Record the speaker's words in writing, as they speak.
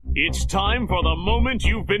It's time for the moment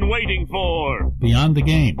you've been waiting for. Beyond the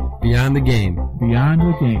Game. Beyond the Game. Beyond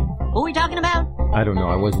the Game. Who are we talking about? I don't know.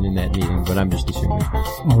 I wasn't in that meeting, but I'm just assuming.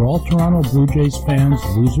 Are all Toronto Blue Jays fans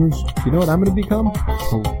losers? You know what I'm going to become?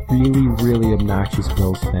 A really, really obnoxious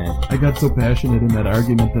Bills fan. I got so passionate in that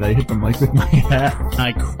argument that I hit the mic with my hat.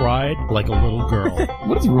 I cried like a little girl.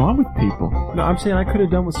 What is wrong with people? No, I'm saying I could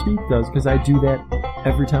have done what Steve does because I do that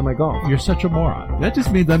every time I golf. You're such a moron. That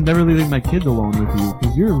just means I'm never leaving my kids alone with you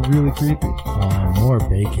because you're really creepy. More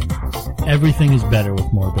bacon. Everything is better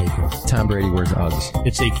with more bacon. Tom Brady wears Uggs.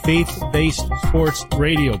 It's a faith-based sports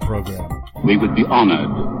radio program. We would be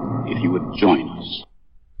honored if you would join us.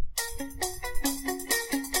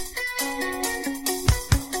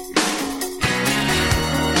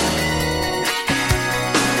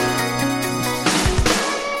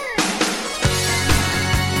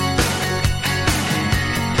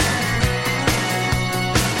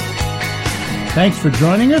 Thanks for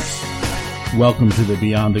joining us. Welcome to the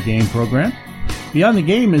Beyond the Game program. Beyond the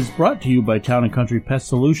Game is brought to you by Town & Country Pest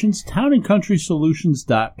Solutions,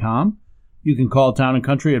 townandcountrysolutions.com. You can call Town &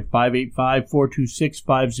 Country at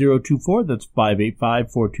 585-426-5024. That's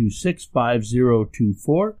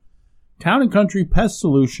 585-426-5024. Town & Country Pest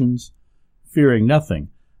Solutions, fearing nothing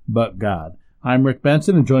but God. I'm Rick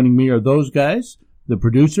Benson, and joining me are those guys, the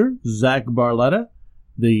producer, Zach Barletta,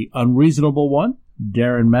 the unreasonable one,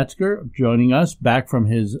 Darren Metzger, joining us back from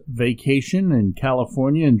his vacation in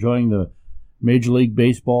California, enjoying the Major League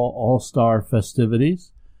Baseball All-Star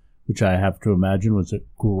festivities, which I have to imagine was a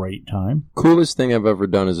great time. Coolest thing I've ever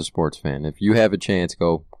done as a sports fan. If you have a chance,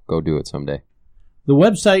 go do it someday. The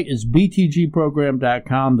website is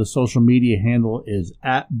btgprogram.com. The social media handle is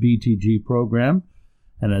 @btgprogram.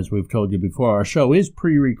 And as we've told you before, our show is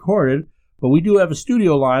pre-recorded, but we do have a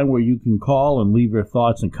studio line where you can call and leave your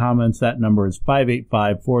thoughts and comments. That number is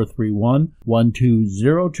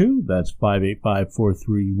 585-431-1202. That's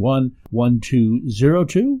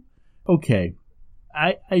 585-431-1202. Okay,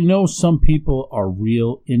 I know some people are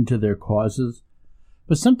real into their causes,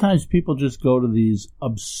 but sometimes people just go to these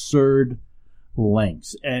absurd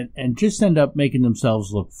lengths and just end up making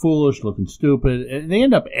themselves look foolish, looking stupid. And they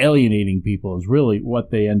end up alienating people is really what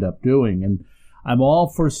they end up doing. And I'm all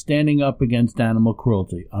for standing up against animal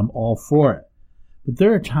cruelty. I'm all for it. But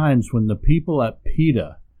there are times when the people at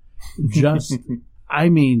PETA just, I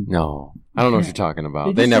mean... No, I don't know what you're talking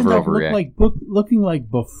about. They never overreact. Looking like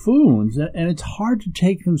buffoons, and it's hard to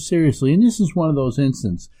take them seriously. And this is one of those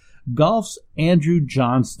instances. Golf's Andrew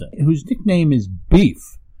Johnston, whose nickname is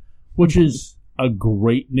Beef, which is a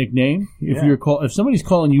great nickname. If somebody's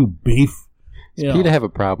calling you Beef... Does PETA have a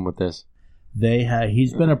problem with this?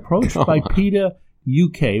 He's been approached by PETA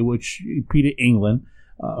UK, which PETA England,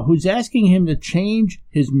 who's asking him to change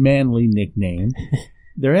his manly nickname.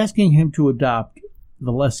 They're asking him to adopt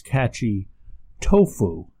the less catchy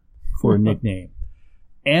Tofu for a nickname.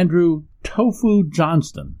 Andrew Tofu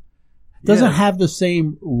Johnston. Doesn't have the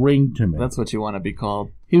same ring to me. That's what you want to be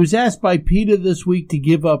called. He was asked by PETA this week to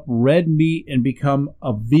give up red meat and become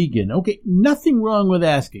a vegan. Okay, nothing wrong with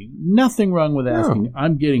asking. Nothing wrong with asking. No.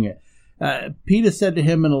 I'm getting it. PETA said to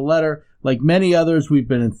him in a letter, like many others, we've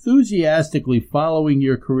been enthusiastically following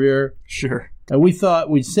your career. Sure. And we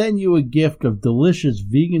thought we'd send you a gift of delicious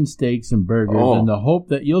vegan steaks and burgers in the hope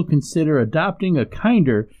that you'll consider adopting a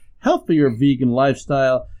kinder, healthier vegan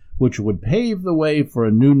lifestyle, which would pave the way for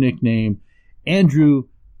a new nickname, Andrew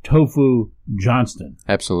Tofu Johnston.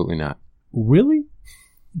 Absolutely not. Really?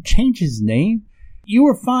 Change his name? You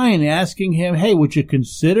were fine asking him, hey, would you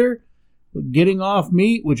consider getting off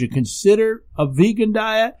meat? Would you consider a vegan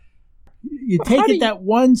diet? You take it that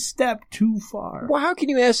one step too far. Well, how can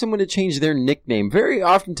you ask someone to change their nickname? Very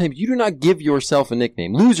oftentimes, you do not give yourself a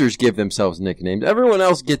nickname. Losers give themselves nicknames. Everyone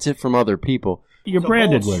else gets it from other people. You're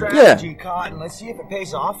branded with it. Strategy, Cotton. Let's see if it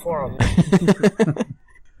pays off for them.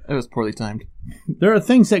 It was poorly timed. There are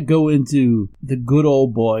things that go into the good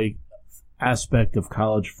old boy aspect of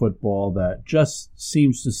college football that just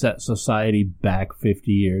seems to set society back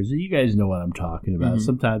 50 years. You guys know what I'm talking about. Mm-hmm.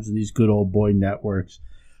 Sometimes these good old boy networks.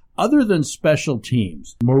 Other than special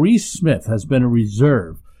teams, Maurice Smith has been a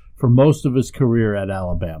reserve for most of his career at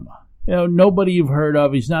Alabama. You know, nobody you've heard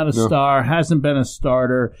of. He's not a star, hasn't been a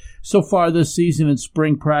starter. So far this season in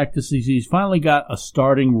spring practices, he's finally got a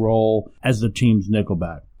starting role as the team's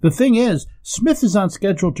nickelback. The thing is, Smith is on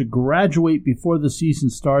schedule to graduate before the season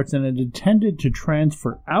starts and had intended to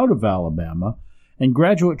transfer out of Alabama, and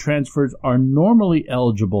graduate transfers are normally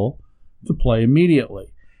eligible to play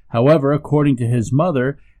immediately. However, according to his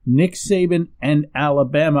mother, Nick Saban and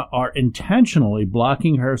Alabama are intentionally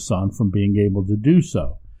blocking her son from being able to do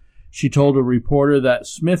so. She told a reporter that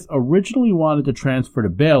Smith originally wanted to transfer to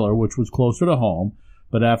Baylor, which was closer to home,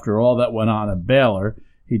 but after all that went on at Baylor,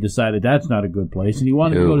 he decided that's not a good place, and he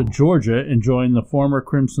wanted to go to Georgia and join the former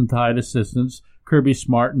Crimson Tide assistants Kirby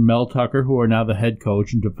Smart and Mel Tucker, who are now the head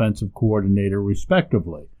coach and defensive coordinator,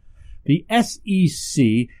 respectively. The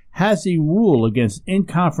SEC has a rule against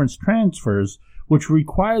in-conference transfers which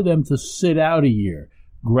require them to sit out a year,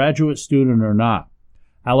 graduate student or not.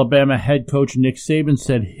 Alabama head coach Nick Saban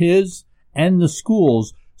said his and the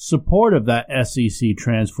school's support of that SEC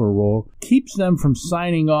transfer rule keeps them from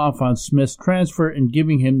signing off on Smith's transfer and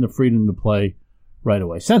giving him the freedom to play right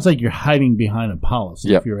away. Sounds like you're hiding behind a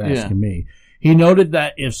policy, if you're asking me. He noted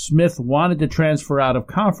that if Smith wanted to transfer out of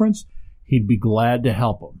conference, he'd be glad to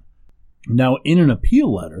help him. Now, in an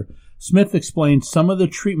appeal letter, Smith explained some of the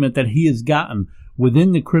treatment that he has gotten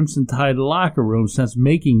within the Crimson Tide locker room since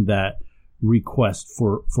making that request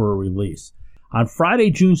for a release. On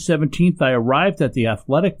Friday, June 17th, I arrived at the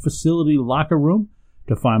athletic facility locker room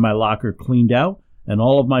to find my locker cleaned out and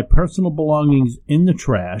all of my personal belongings in the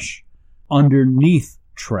trash, underneath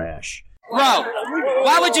trash. Bro,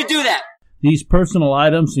 why would you do that? These personal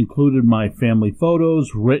items included my family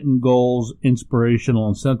photos, written goals, inspirational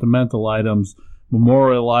and sentimental items,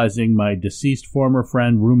 memorializing my deceased former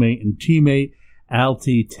friend, roommate, and teammate, Al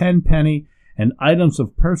T. Tenpenny, and items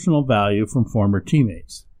of personal value from former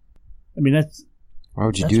teammates. I mean, why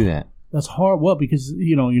would you do that? That's hard. Well, because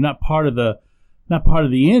you're not part of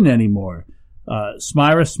the inn anymore.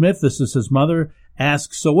 Smyra Smith, this is his mother,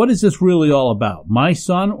 asks, "So what is this really all about? My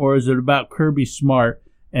son, or is it about Kirby Smart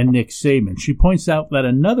and Nick Saban?" She points out that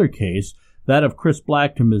another case, that of Chris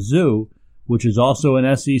Black to Mizzou, which is also an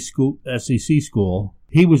SEC school,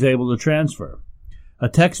 he was able to transfer. A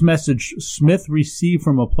text message Smith received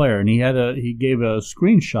from a player, and he gave a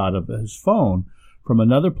screenshot of his phone from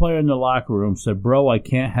another player in the locker room, said, "Bro, I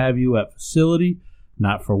can't have you at facility,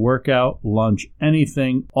 not for workout, lunch,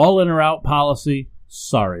 anything, all in or out policy.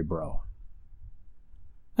 Sorry, bro."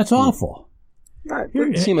 That's awful. It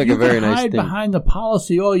didn't seem like a very nice thing. You can hide behind the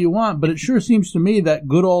policy all you want, but it sure seems to me that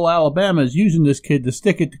good old Alabama is using this kid to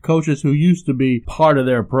stick it to coaches who used to be part of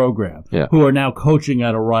their program, who are now coaching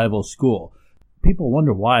at a rival school. People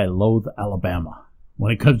wonder why I loathe Alabama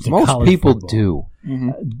when it comes to college football. Most people do. Mm-hmm.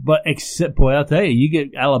 But I'll tell you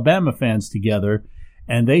get Alabama fans together,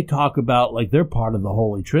 and they talk about like they're part of the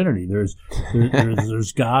Holy Trinity. There's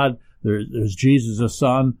God, there's Jesus the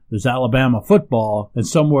Son, there's Alabama football, and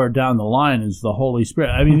somewhere down the line is the Holy Spirit.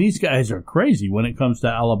 I mean, these guys are crazy when it comes to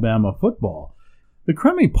Alabama football. The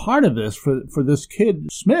crummy part of this for this kid,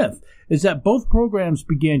 Smith, is that both programs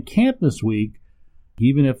began camp this week.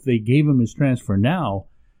 Even if they gave him his transfer now,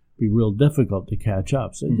 it'd be real difficult to catch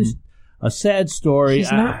up. So just a sad story.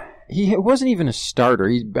 He wasn't even a starter.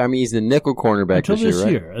 He's the nickel cornerback until this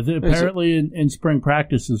year, right? Apparently in spring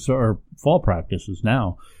practices or fall practices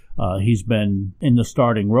now, he's been in the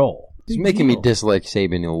starting role. He's making me dislike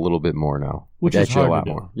Saban a little bit more now. Which is hard to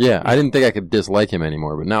do. More. Yeah, I didn't think I could dislike him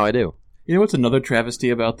anymore, but now I do. You know what's another travesty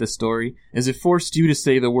about this story? Is it forced you to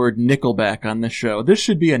say the word Nickelback on this show. This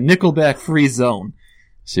should be a Nickelback-free zone.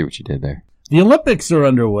 See what you did there. The Olympics are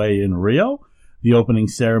underway in Rio. The opening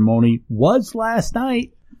ceremony was last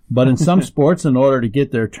night, but in some sports, in order to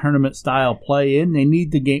get their tournament-style play in, they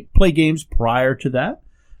need to play games prior to that.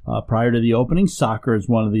 Prior to the opening, soccer is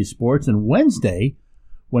one of these sports, and Wednesday,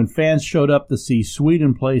 when fans showed up to see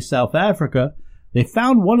Sweden play South Africa, they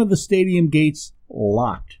found one of the stadium gates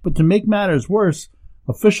locked. But to make matters worse,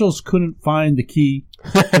 officials couldn't find the key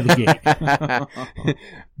to the gate.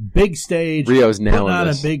 Big stage, Rio's nailing putting on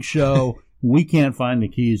this. a big show. We can't find the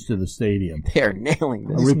keys to the stadium. They are nailing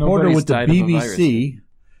this. A reporter with the BBC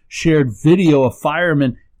shared video of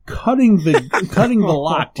firemen cutting the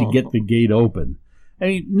lock to get the gate open. I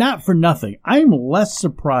mean, not for nothing. I'm less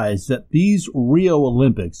surprised that these Rio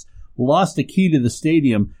Olympics lost the key to the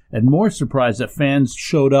stadium and more surprised that fans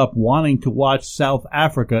showed up wanting to watch South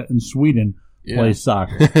Africa and Sweden play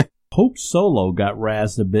soccer. Hope Solo got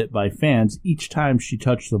razzed a bit by fans each time she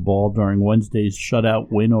touched the ball during Wednesday's shutout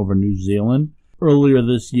win over New Zealand. Earlier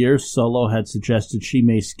this year, Solo had suggested she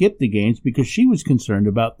may skip the games because she was concerned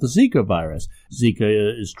about the Zika virus.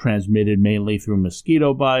 Zika is transmitted mainly through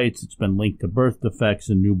mosquito bites. It's been linked to birth defects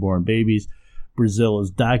in newborn babies. Brazil is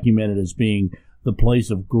documented as being the place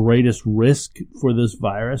of greatest risk for this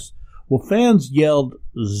virus. Well, fans yelled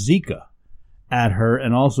Zika at her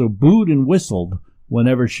and also booed and whistled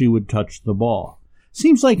whenever she would touch the ball.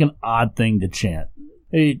 Seems like an odd thing to chant.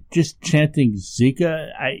 Just chanting Zika,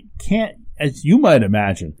 as you might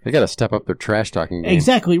imagine. They got to step up their trash talking game.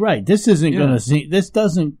 Exactly right. This isn't going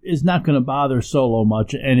to is not going to bother Solo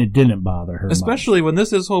much, and it didn't bother her Especially much. when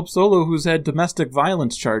this is Hope Solo, who's had domestic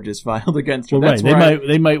violence charges filed against her. Well, That's right.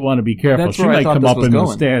 They might want to be careful. That's She where I might thought come this up was in the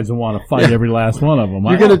going. stands and want to fight every last one of them.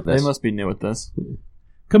 They must be new at this.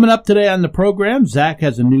 Coming up today on the program, Zach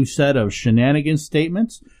has a new set of shenanigans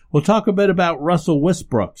statements. We'll talk a bit about Russell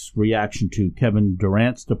Westbrook's reaction to Kevin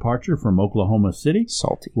Durant's departure from Oklahoma City.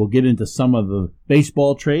 Salty. We'll get into some of the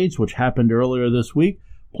baseball trades, which happened earlier this week,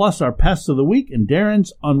 plus our Pests of the Week and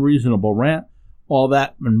Darren's Unreasonable Rant. All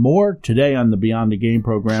that and more today on the Beyond the Game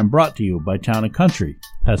program, brought to you by Town & Country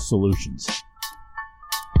Pest Solutions.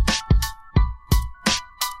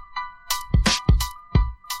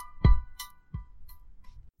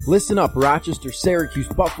 Listen up, Rochester, Syracuse,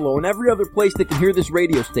 Buffalo, and every other place that can hear this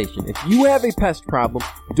radio station. If you have a pest problem,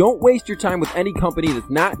 don't waste your time with any company that's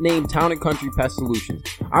not named Town & Country Pest Solutions.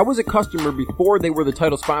 I was a customer before they were the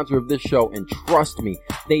title sponsor of this show, and trust me,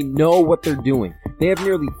 they know what they're doing. They have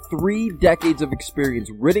nearly 3 decades of experience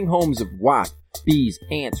ridding homes of wasps, bees,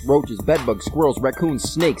 ants, roaches, bedbugs, squirrels,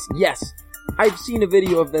 raccoons, snakes. Yes, I've seen a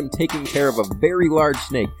video of them taking care of a very large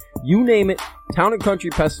snake. You name it, Town & Country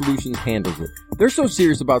Pest Solutions handles it. They're so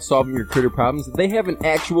serious about solving your critter problems that they have an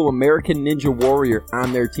actual American Ninja Warrior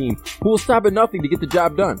on their team who will stop at nothing to get the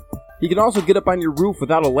job done. He can also get up on your roof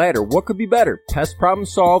without a ladder. What could be better? Pest problem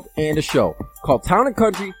solved and a show. Call Town &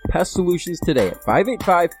 Country Pest Solutions today at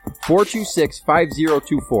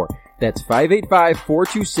 585-426-5024. That's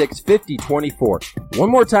 585-426-5024. One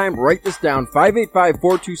more time, write this down,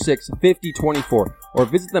 585-426-5024. Or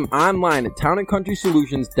visit them online at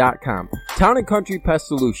townandcountrysolutions.com. Town & Country Pest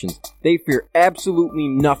Solutions. They fear absolutely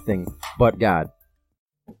nothing but God.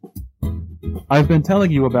 I've been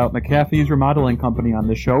telling you about McAfee's Remodeling Company on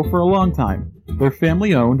this show for a long time. They're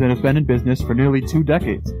family-owned and have been in business for nearly 2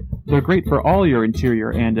 decades. They're great for all your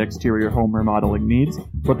interior and exterior home remodeling needs,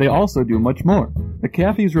 but they also do much more.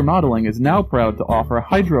 McAfee's Remodeling is now proud to offer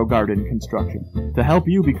hydro garden construction to help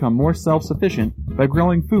you become more self-sufficient by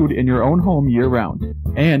growing food in your own home year-round.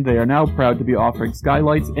 And they are now proud to be offering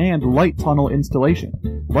skylights and light tunnel installation.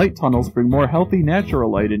 Light tunnels bring more healthy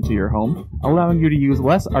natural light into your home, allowing you to use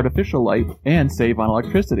less artificial light and save on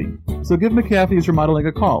electricity. So give McAfee's Remodeling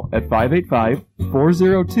a call at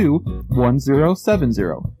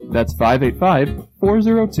 585-402-1070. That's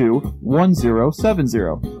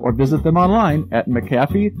 585-402-1070. Or visit them online at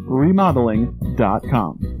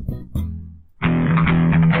McAfeeRemodeling.com.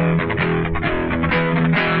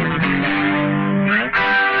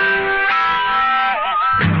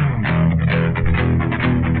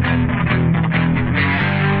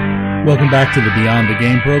 Welcome back to the Beyond the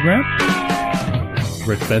Game program.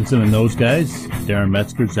 Rick Benson and those guys, Darren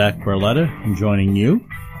Metzger, Zach Barletta, and joining you.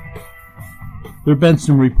 There have been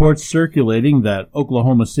some reports circulating that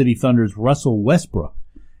Oklahoma City Thunder's Russell Westbrook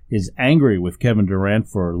is angry with Kevin Durant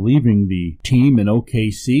for leaving the team in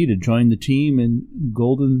OKC to join the team in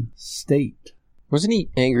Golden State. Wasn't he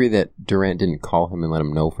angry that Durant didn't call him and let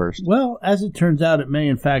him know first? Well, as it turns out, it may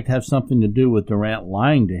in fact have something to do with Durant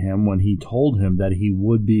lying to him when he told him that he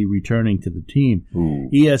would be returning to the team. Ooh.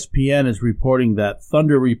 ESPN is reporting that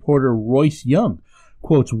Thunder reporter Royce Young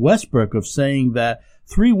quotes Westbrook of saying that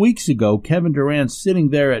 3 weeks ago, Kevin Durant's sitting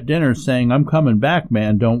there at dinner saying, "I'm coming back,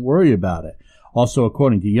 man, don't worry about it." Also,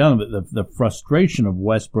 according to Young, the frustration of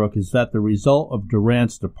Westbrook is that the result of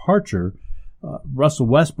Durant's departure, Russell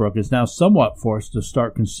Westbrook is now somewhat forced to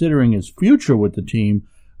start considering his future with the team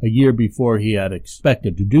a year before he had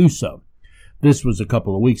expected to do so. This was a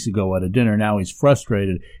couple of weeks ago at a dinner. Now he's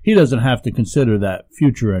frustrated. He doesn't have to consider that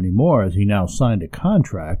future anymore as he now signed a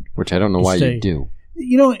contract. Which I don't know why you do.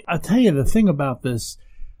 You know, I'll tell you the thing about this.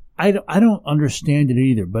 I don't understand it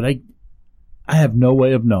either, but I have no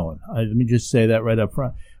way of knowing. Let me just say that right up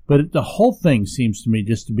front. But the whole thing seems to me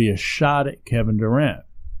just to be a shot at Kevin Durant.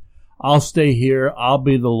 I'll stay here. I'll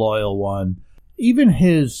be the loyal one. Even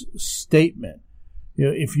his statement, you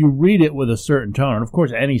know, if you read it with a certain tone, and of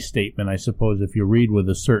course any statement, I suppose, if you read with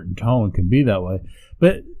a certain tone can be that way.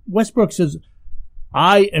 But Westbrook says,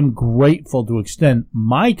 I am grateful to extend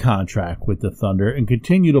my contract with the Thunder and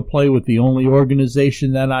continue to play with the only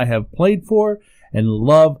organization that I have played for and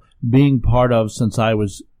love being part of since I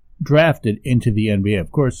was drafted into the NBA. Of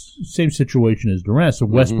course, same situation as Durant. So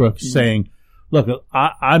Westbrook's saying, look,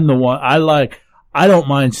 I'm the one I don't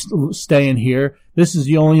mind staying here. This is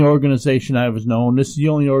the only organization I was known. This is the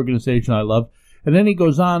only organization I love. And then he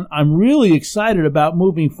goes on, I'm really excited about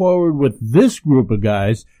moving forward with this group of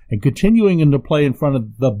guys and continuing to play in front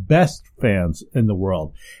of the best fans in the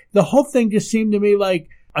world. The whole thing just seemed to me like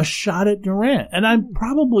a shot at Durant. And I'm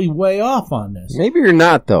probably way off on this. Maybe you're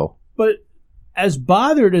not, though. But as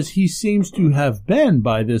bothered as he seems to have been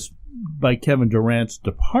by Kevin Durant's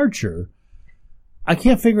departure, I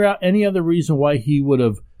can't figure out any other reason why he would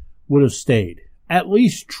have stayed. At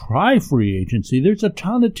least try free agency. There's a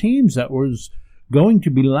ton of teams that was going to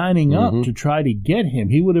be lining up to try to get him.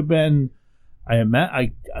 He would have been,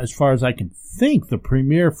 as far as I can think, the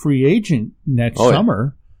premier free agent next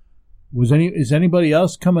summer. Is anybody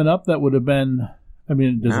else coming up that would have been? I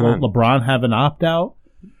mean, does LeBron have an opt out?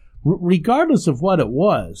 Regardless of what it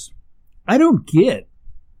was, I don't get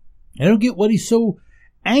what he's so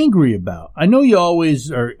angry about. I know you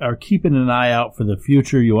always are keeping an eye out for the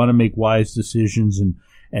future. You want to make wise decisions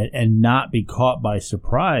and not be caught by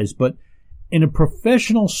surprise. But in a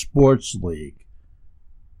professional sports league,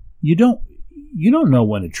 you don't know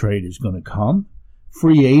when a trade is going to come.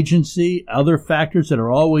 Free agency, other factors that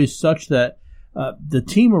are always such that the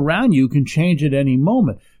team around you can change at any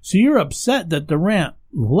moment. So you're upset that Durant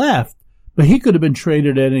left, but he could have been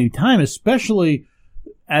traded at any time, especially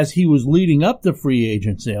as he was leading up to free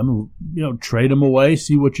agency. Trade him away,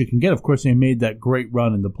 see what you can get. Of course, they made that great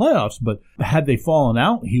run in the playoffs, but had they fallen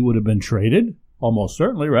out, he would have been traded, almost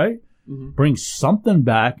certainly, right? Mm-hmm. Bring something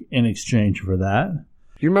back in exchange for that.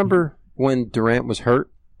 Do you remember when Durant was hurt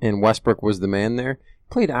and Westbrook was the man there? He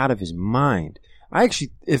played out of his mind.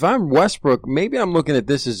 If I'm Westbrook, maybe I'm looking at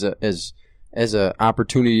this as a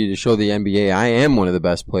opportunity to show the NBA I am one of the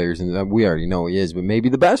best players, and we already know he is, but maybe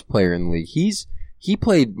the best player in the league. He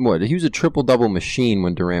played what? He was a triple-double machine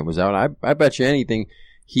when Durant was out. I bet you anything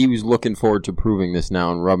he was looking forward to proving this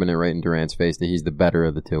now and rubbing it right in Durant's face that he's the better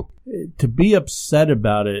of the two. To be upset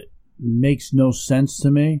about it makes no sense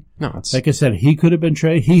to me. No, it's like I said, he could have been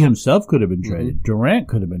traded. He himself could have been traded. Mm-hmm. Durant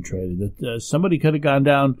could have been traded. Somebody could have gone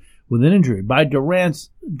down with an injury. By Durant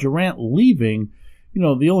leaving,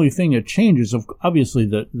 the only thing that changes, obviously,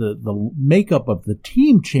 the makeup of the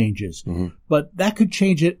team changes, but that could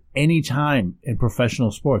change at any time in professional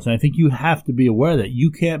sports. And I think you have to be aware that you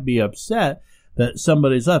can't be upset that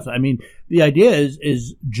somebody's left. I mean, the idea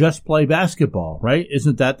is just play basketball, right?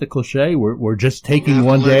 Isn't that the cliche? We're just taking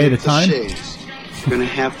one day at a time. You're going to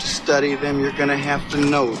have to study them. You're going to have to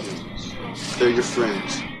know them. They're your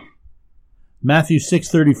friends. Matthew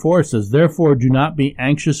 6:34 says, "Therefore do not be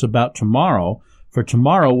anxious about tomorrow, for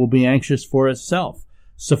tomorrow will be anxious for itself.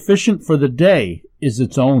 Sufficient for the day is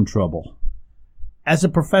its own trouble." As a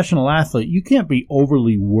professional athlete, you can't be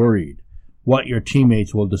overly worried what your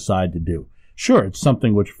teammates will decide to do. Sure, it's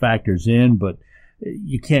something which factors in, but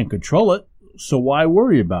you can't control it, so why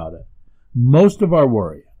worry about it? Most of our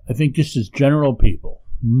worry, I think just as general people,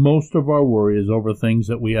 most of our worry is over things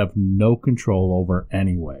that we have no control over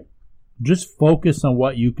anyway. Just focus on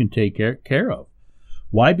what you can take care of.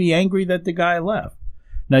 Why be angry that the guy left?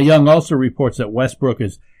 Now, Young also reports that Westbrook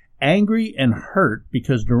is angry and hurt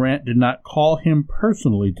because Durant did not call him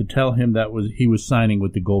personally to tell him that he was signing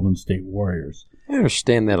with the Golden State Warriors. I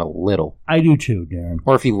understand that a little. I do too, Darren.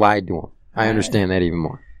 Or if he lied to him. I understand that even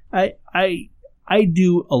more. I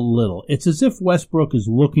do a little. It's as if Westbrook is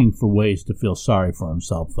looking for ways to feel sorry for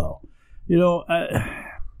himself, though.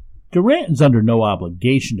 Durant is under no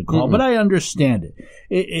obligation to call, but I understand it.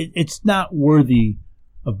 It's not worthy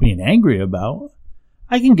of being angry about.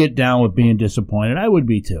 I can get down with being disappointed. I would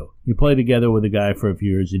be too. You play together with a guy for a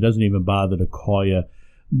few years. He doesn't even bother to call you.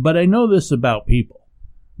 But I know this about people.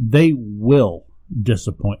 They will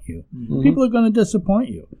disappoint you. Mm-hmm. People are going to disappoint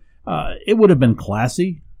you. It would have been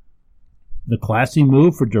classy. The classy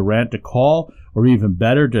move for Durant to call, or even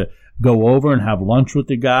better, to go over and have lunch with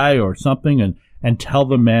the guy or something and tell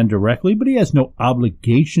the man directly. But he has no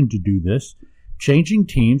obligation to do this. Changing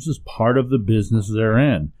teams is part of the business they're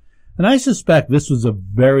in. And I suspect this was a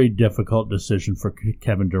very difficult decision for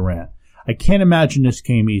Kevin Durant. I can't imagine this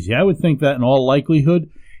came easy. I would think that in all likelihood,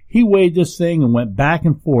 he weighed this thing and went back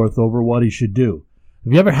and forth over what he should do.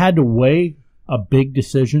 Have you ever had to weigh a big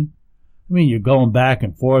decision? I mean, you're going back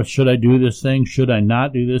and forth. Should I do this thing? Should I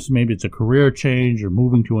not do this? Maybe it's a career change or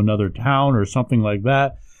moving to another town or something like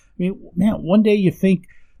that. I mean, man, one day you think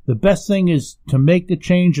the best thing is to make the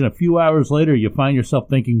change, and a few hours later you find yourself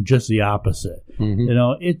thinking just the opposite.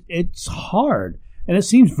 Mm-hmm. It's hard. And it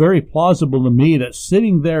seems very plausible to me that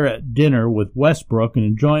sitting there at dinner with Westbrook and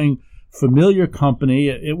enjoying familiar company,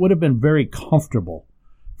 it would have been very comfortable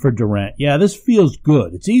for Durant. Yeah, this feels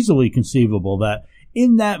good. It's easily conceivable that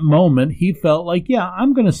in that moment he felt like, yeah,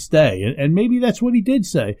 I'm going to stay. And maybe that's what he did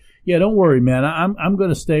say. Yeah, don't worry, man. I'm going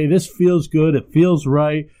to stay. This feels good. It feels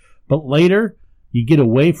right. But later, you get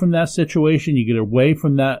away from that situation. You get away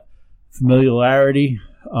from that familiarity,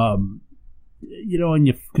 and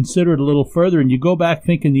you consider it a little further, and you go back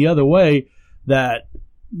thinking the other way that,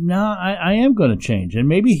 no, I am going to change. And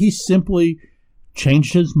maybe he simply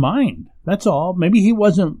changed his mind. That's all. Maybe he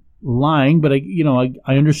wasn't lying, but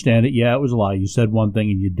I understand it. Yeah, it was a lie. You said one thing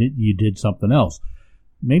and you did something else.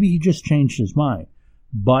 Maybe he just changed his mind.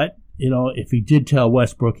 But, if he did tell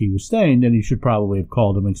Westbrook he was staying, then he should probably have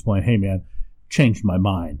called him and explained, hey, man, changed my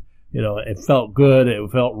mind. It felt good.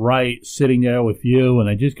 It felt right sitting there with you, and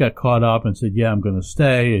I just got caught up and said, yeah, I'm going to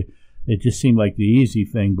stay. It just seemed like the easy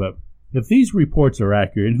thing. But if these reports are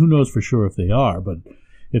accurate, and who knows for sure if they are, but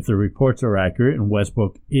if the reports are accurate and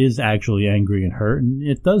Westbrook is actually angry and hurt, and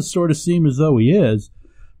it does sort of seem as though he is,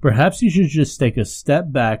 perhaps he should just take a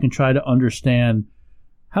step back and try to understand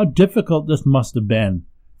how difficult this must have been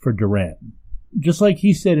for Durant. Just like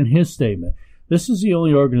he said in his statement, this is the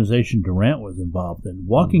only organization Durant was involved in.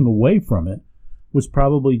 Walking away from it was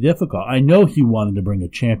probably difficult. I know he wanted to bring a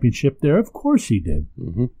championship there. Of course he did.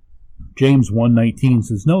 Mm-hmm. James 1:19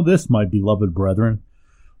 says, "Know this, my beloved brethren,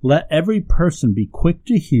 let every person be quick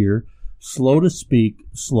to hear, slow to speak,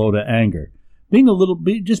 slow to anger."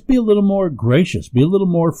 Just be a little more gracious. Be a little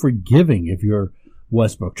more forgiving if you're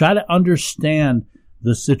Westbrook. Try to understand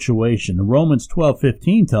the situation. Romans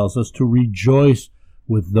 12:15 tells us to rejoice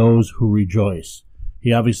with those who rejoice.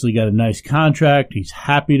 He obviously got a nice contract. He's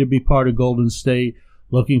happy to be part of Golden State.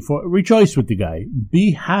 Rejoice with the guy.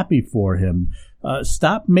 Be happy for him.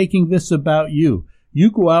 Stop making this about you. You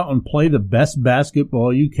go out and play the best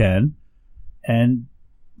basketball you can, and,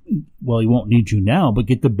 well, he won't need you now, but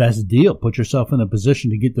get the best deal. Put yourself in a position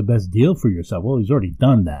to get the best deal for yourself. Well, he's already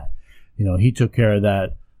done that. He took care of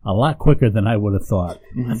that a lot quicker than I would have thought.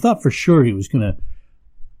 Mm-hmm. I thought for sure he was going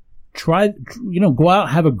to go out,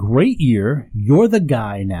 have a great year. You're the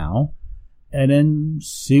guy now, and then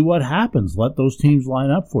see what happens. Let those teams line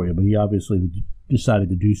up for you. But he obviously decided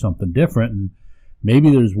to do something different, and maybe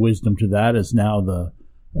there's wisdom to that as now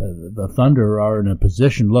the Thunder are in a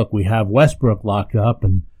position, look, we have Westbrook locked up,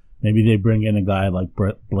 and maybe they bring in a guy like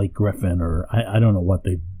Blake Griffin, or I don't know what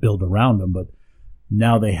they build around him, but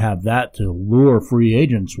now they have that to lure free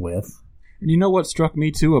agents with. And you know what struck me,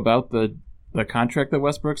 too, about the contract that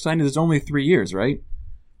Westbrook signed is it's only 3 years, right?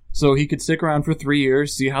 So he could stick around for 3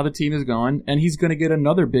 years, see how the team is going, and he's going to get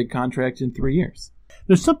another big contract in 3 years.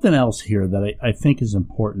 There's something else here that I think is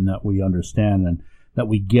important that we understand and that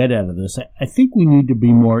we get out of this. I think we need to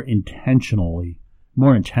be more intentional,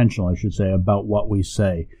 I should say, about what we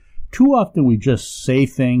say. Too often we just say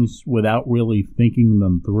things without really thinking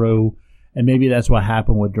them through, and maybe that's what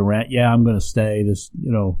happened with Durant. Yeah, I'm going to stay.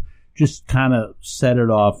 Just kind of set it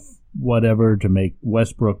off, whatever, to make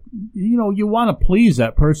Westbrook, you want to please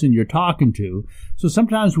that person you're talking to. So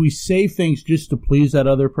sometimes we say things just to please that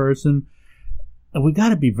other person. And we got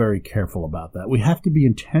to be very careful about that. We have to be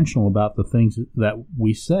intentional about the things that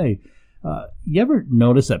we say. You ever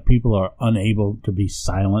notice that people are unable to be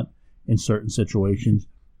silent in certain situations?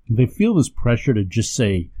 They feel this pressure to just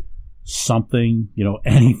say something,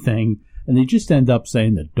 anything, and they just end up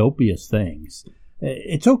saying the dopiest things.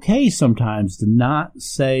 It's okay sometimes to not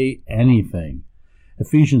say anything.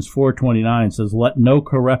 Ephesians 4:29 says, "Let no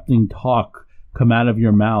corrupting talk come out of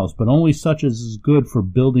your mouths, but only such as is good for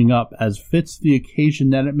building up, as fits the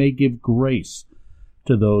occasion, that it may give grace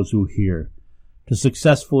to those who hear." To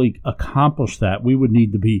successfully accomplish that, we would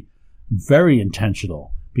need to be very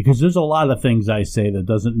intentional, because there's a lot of things I say that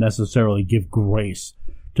doesn't necessarily give grace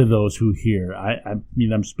to those who hear.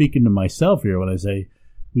 I'm speaking to myself here when I say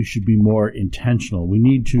we should be more intentional. We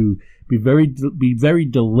need to be very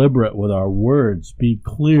deliberate with our words, be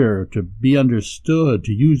clear, to be understood,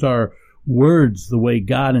 to use our words the way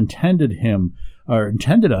God intended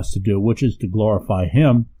us to do, which is to glorify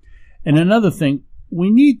Him. And another thing, we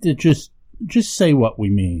need to just say what we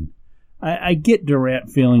mean. I get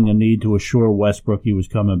Durant feeling a need to assure Westbrook he was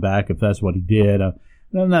coming back if that's what he did. And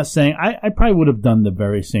I'm not saying I probably would have done the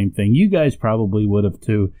very same thing. You guys probably would have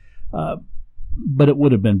too, but it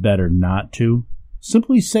would have been better not to.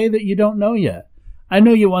 Simply say that you don't know yet. I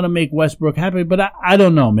know you want to make Westbrook happy, but I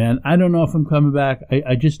don't know, man. I don't know if I'm coming back.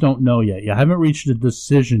 I just don't know yet. You haven't reached a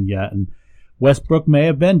decision yet. And Westbrook may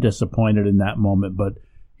have been disappointed in that moment, but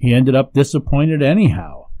he ended up disappointed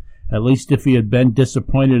anyhow. At least if he had been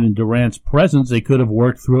disappointed in Durant's presence, they could have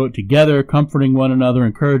worked through it together, comforting one another,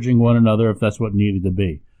 encouraging one another if that's what needed to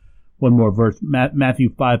be. One more verse, Matthew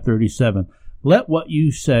 5:37. "Let what you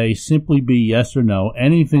say simply be yes or no.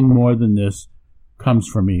 Anything more than this comes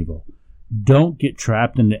from evil." Don't get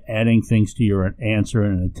trapped into adding things to your answer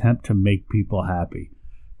in an attempt to make people happy.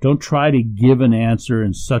 Don't try to give an answer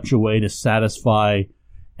in such a way to satisfy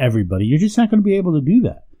everybody. You're just not going to be able to do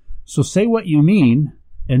that. So say what you mean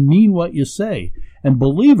and mean what you say. And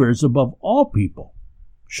believers, above all people,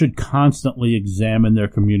 should constantly examine their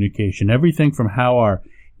communication. Everything from how our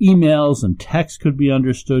emails and texts could be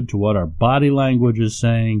understood to what our body language is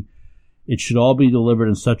saying. It should all be delivered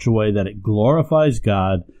in such a way that it glorifies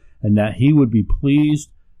God and that He would be pleased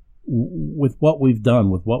with what we've done,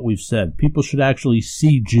 with what we've said. People should actually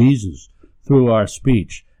see Jesus through our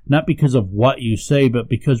speech, not because of what you say, but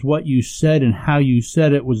because what you said and how you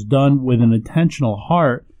said it was done with an intentional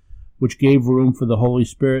heart, which gave room for the Holy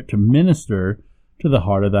Spirit to minister to the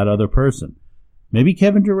heart of that other person. Maybe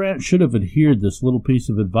Kevin Durant should have adhered this little piece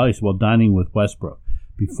of advice while dining with Westbrook.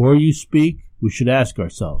 Before you speak, we should ask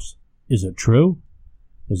ourselves, is it true?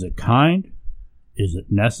 Is it kind? Is it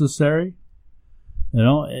necessary? You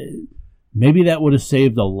know, maybe that would have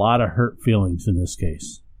saved a lot of hurt feelings in this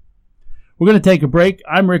case. We're going to take a break.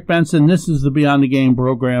 I'm Rick Benson. This is the Beyond the Game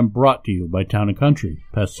program brought to you by Town & Country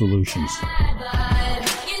Pest Solutions.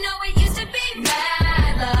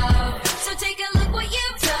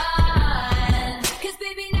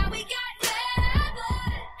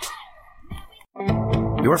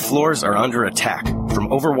 Your floors are under attack, from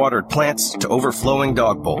overwatered plants to overflowing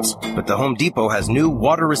dog bowls. But the Home Depot has new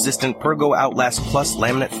water-resistant Pergo Outlast Plus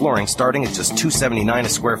laminate flooring starting at just $279 a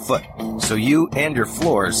square foot. So you and your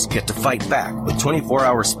floors get to fight back with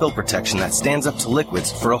 24-hour spill protection that stands up to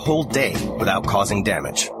liquids for a whole day without causing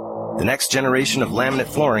damage. The next generation of laminate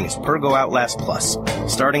flooring is Pergo Outlast Plus,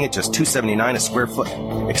 starting at just $279 a square foot,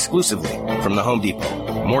 exclusively from the Home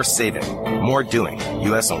Depot. More saving, more doing,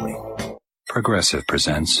 U.S. only. Progressive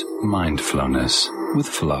presents Mindfulness with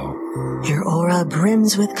Flow. Your aura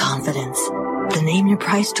brims with confidence. The Name Your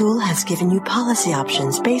Price tool has given you policy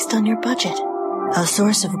options based on your budget. A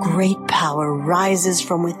source of great power rises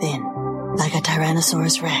from within, like a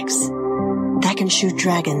Tyrannosaurus Rex that can shoot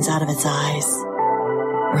dragons out of its eyes,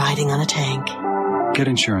 riding on a tank. Get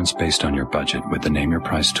insurance based on your budget with the Name Your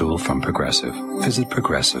Price tool from Progressive. Visit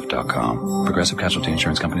Progressive.com. Progressive Casualty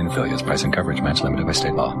Insurance Company and affiliates. Price and coverage match limited by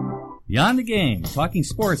state law. Beyond the Game, talking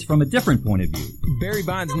sports from a different point of view. Barry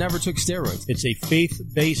Bonds never took steroids. It's a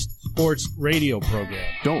faith-based sports radio program.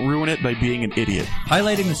 Don't ruin it by being an idiot.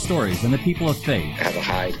 Highlighting the stories and the people of faith. Have a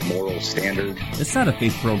high moral standard. It's not a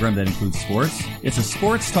faith program that includes sports. It's a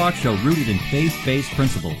sports talk show rooted in faith-based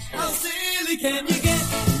principles. How silly can you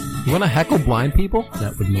get? You want to heckle blind people?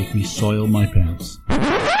 That would make me soil my pants.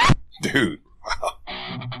 Dude.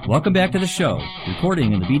 Welcome back to the show,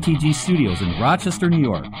 recording in the BTG studios in Rochester, New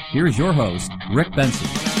York. Here is your host, Rick Benson.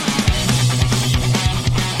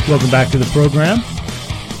 Welcome back to the program.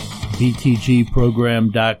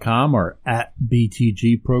 BTGprogram.com or at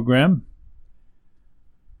BTGprogram.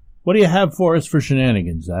 What do you have for us for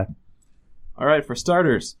shenanigans, Zach? All right, for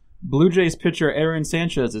starters, Blue Jays pitcher Aaron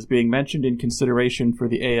Sanchez is being mentioned in consideration for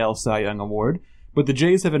the AL Cy Young Award, but the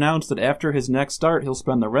Jays have announced that after his next start, he'll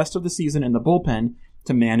spend the rest of the season in the bullpen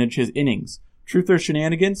to manage his innings. Truth or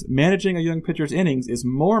shenanigans, managing a young pitcher's innings is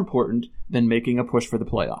more important than making a push for the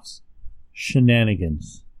playoffs.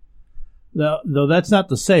 Shenanigans. Though that's not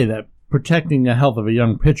to say that protecting the health of a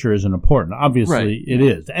young pitcher isn't important. Obviously, right. It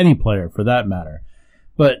is. Any player, for that matter.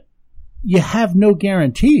 But you have no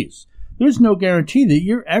guarantees. There's no guarantee that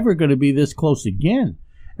you're ever going to be this close again.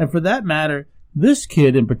 And for that matter, this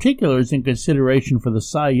kid in particular is in consideration for the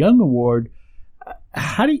Cy Young Award.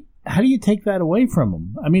 How do you take that away from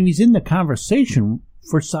him? I mean, he's in the conversation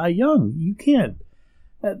for Cy Young. You can't.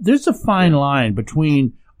 There's a fine line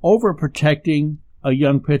between overprotecting a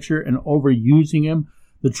young pitcher and overusing him.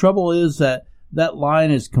 The trouble is that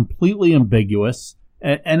line is completely ambiguous,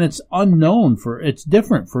 and it's unknown it's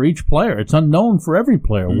different for each player. It's unknown for every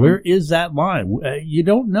player. Mm-hmm. Where is that line? You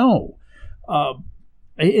don't know.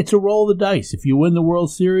 It's a roll of the dice. If you win the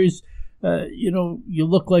World Series, you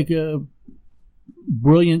look like a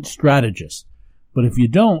brilliant strategist. But if you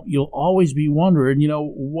don't, you'll always be wondering,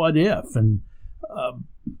 what if? And,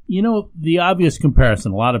 the obvious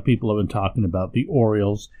comparison, a lot of people have been talking about the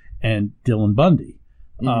Orioles and Dylan Bundy.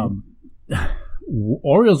 Mm-hmm.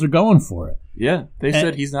 Orioles are going for it. Yeah, they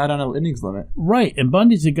said he's not on an innings limit. Right, and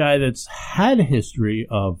Bundy's a guy that's had a history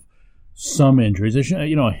of some injuries. A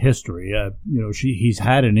history. He's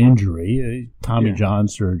had an injury, Tommy John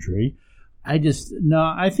surgery. I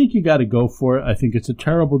think you got to go for it. I think it's a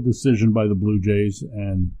terrible decision by the Blue Jays,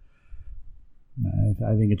 and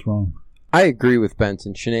I think it's wrong. I agree with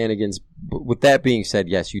Benson. Shenanigans. But with that being said,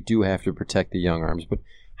 yes, you do have to protect the young arms. But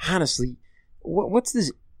honestly, what's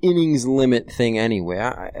this innings limit thing anyway?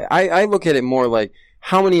 I look at it more like,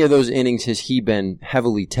 how many of those innings has he been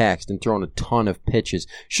heavily taxed and thrown a ton of pitches?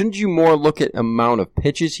 Shouldn't you more look at amount of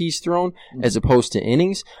pitches he's thrown as opposed to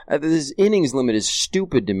innings? This innings limit is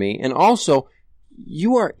stupid to me. And also,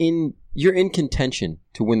 you're in contention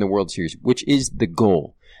to win the World Series, which is the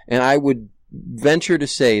goal. And I would venture to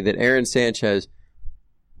say that Aaron Sanchez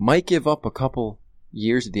might give up a couple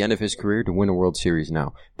years at the end of his career to win a World Series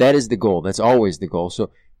now. That is the goal. That's always the goal. So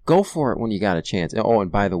go for it when you got a chance. Oh,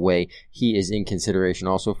 and by the way, he is in consideration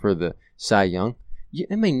also for the Cy Young.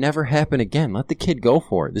 It may never happen again. Let the kid go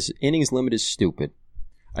for it. This innings limit is stupid.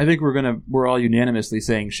 I think we're all unanimously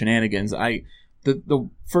saying shenanigans. The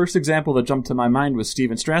first example that jumped to my mind was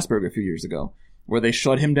Steven Strasburg a few years ago, where they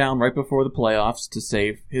shut him down right before the playoffs to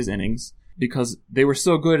save his innings because they were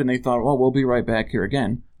so good and they thought, well, we'll be right back here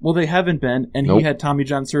again. Well, they haven't been, and He had Tommy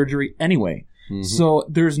John surgery anyway. Mm-hmm. So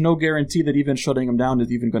there's no guarantee that even shutting him down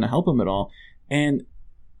is even going to help him at all. And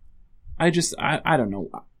I don't know.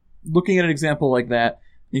 Looking at an example like that,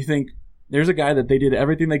 you think there's a guy that they did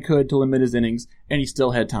everything they could to limit his innings, and he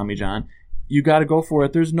still had Tommy John. You got to go for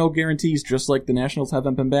it. There's no guarantees. Just like the Nationals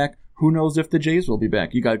haven't been back, who knows if the Jays will be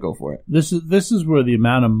back? You got to go for it. This is where the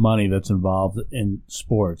amount of money that's involved in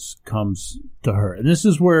sports comes to hurt. And this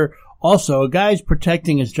is where also a guy's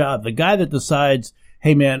protecting his job. The guy that decides,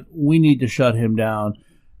 hey man, we need to shut him down.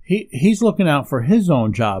 He's looking out for his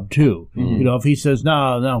own job too. Mm-hmm. You know, if he says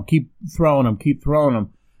no, keep throwing him.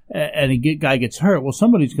 And a guy gets hurt, well,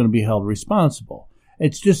 somebody's going to be held responsible.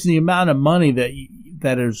 It's just the amount of money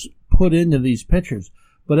that is put into these pitchers.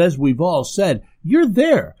 But as we've all said, you're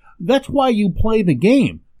there. That's why you play the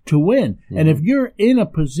game, to win. Mm-hmm. And if you're in a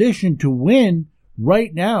position to win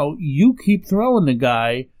right now, you keep throwing the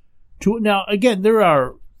guy to. Now, again,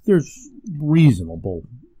 there's reasonable,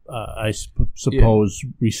 I suppose,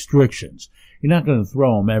 restrictions. You're not going to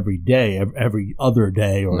throw him every day, every other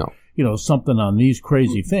day, or. No. You know, something on these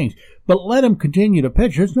crazy things. But let him continue to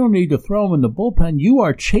pitch. There's no need to throw him in the bullpen. You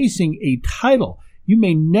are chasing a title. You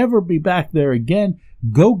may never be back there again.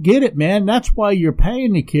 Go get it, man. That's why you're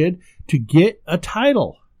paying the kid to get a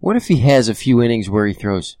title. What if he has a few innings where he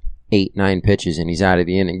throws 8-9 pitches and he's out of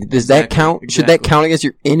the inning? Does that count? Exactly. Should that count against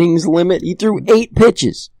your innings limit? He threw 8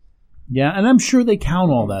 pitches. Yeah, and I'm sure they count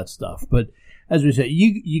all that stuff. But as we said,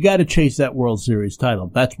 you got to chase that World Series title.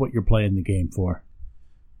 That's what you're playing the game for.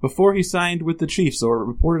 Before he signed with the Chiefs, or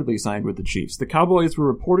reportedly signed with the Chiefs, the Cowboys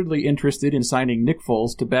were reportedly interested in signing Nick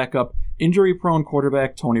Foles to back up injury-prone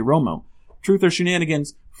quarterback Tony Romo. Truth or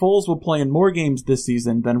shenanigans, Foles will play in more games this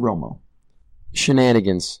season than Romo.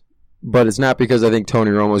 Shenanigans. But it's not because I think Tony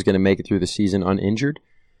Romo is going to make it through the season uninjured.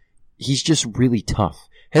 He's just really tough.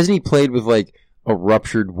 Hasn't he played with like a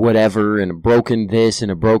ruptured whatever and a broken this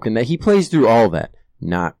and a broken that? He plays through all that.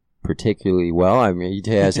 Not particularly well. I mean,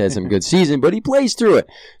 he has had some good season, but he plays through it.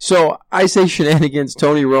 So I say shenanigans,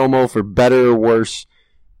 Tony Romo, for better or worse,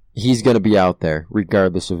 he's going to be out there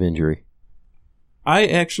regardless of injury. I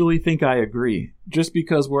actually think I agree. Just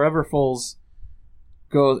because wherever Foles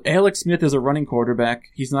goes, Alex Smith is a running quarterback.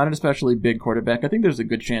 He's not an especially big quarterback. I think there's a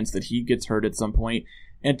good chance that he gets hurt at some point.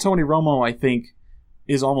 And Tony Romo, I think,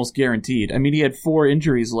 is almost guaranteed. I mean, he had 4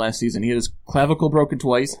 injuries last season. He had his clavicle broken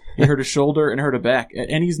twice, he hurt a shoulder, and hurt a back.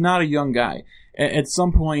 And he's not a young guy. At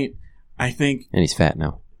some point, I think... And he's fat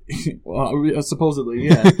now. Well, supposedly,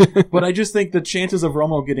 yeah. But I just think the chances of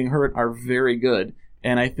Romo getting hurt are very good.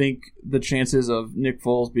 And I think the chances of Nick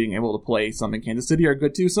Foles being able to play some in Kansas City are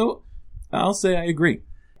good too. So I'll say I agree.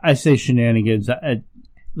 I say shenanigans.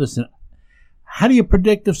 Listen, how do you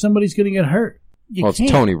predict if somebody's going to get hurt? It's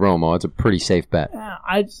Tony Romo. It's a pretty safe bet.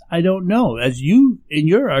 I don't know. As you, in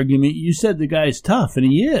your argument, you said the guy's tough, and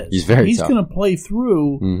he is. He's very tough. He's going to play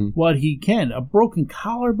through what he can. A broken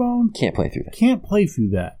collarbone? Can't play through that. Can't play through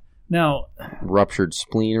that. Now, ruptured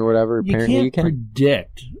spleen or whatever, apparently you can't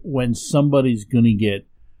predict when somebody's going to get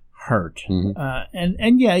hurt.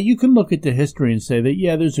 And yeah, you can look at the history and say that,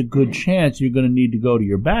 yeah, there's a good chance you're going to need to go to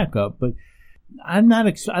your backup, but I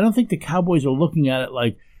don't think the Cowboys are looking at it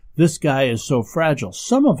like, this guy is so fragile.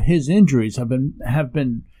 Some of his injuries have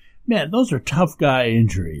been, man, those are tough guy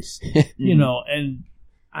injuries, you know. And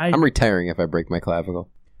I'm retiring if I break my clavicle.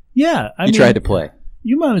 Yeah, he tried to play.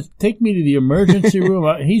 You might take me to the emergency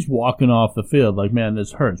room. He's walking off the field like, man,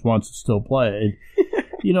 this hurts. Wants to still play.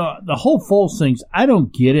 You know, the whole Foles things, I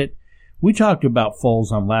don't get it. We talked about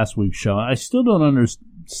Foles on last week's show. I still don't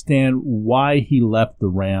understand why he left the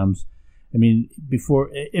Rams. I mean,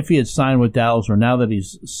 if he had signed with Dallas or now that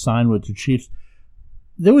he's signed with the Chiefs,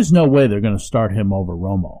 there was no way they're going to start him over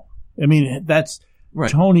Romo. I mean, that's right.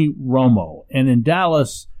 Tony Romo. And in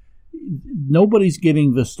Dallas, nobody's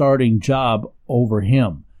getting the starting job over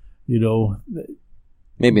him. You know,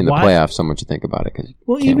 maybe in the playoffs, someone should think about it.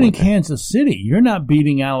 Well, even in Kansas City, you're not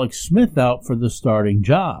beating Alex Smith out for the starting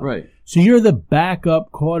job. Right. So you're the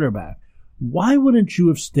backup quarterback. Why wouldn't you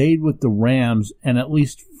have stayed with the Rams and at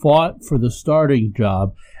least fought for the starting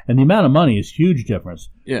job And the amount of money is huge difference.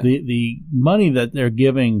 Yeah. The money that they're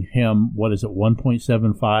giving him, what is it,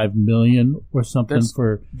 $1.75 million or something That's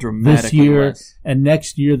for dramatically this year, less. and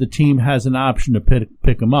next year the team has an option to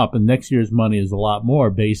pick him up, and next year's money is a lot more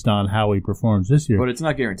based on how he performs this year. But it's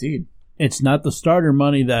not guaranteed. It's not the starter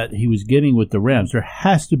money that he was getting with the Rams. There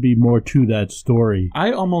has to be more to that story.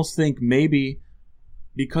 I almost think maybe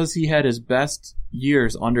because he had his best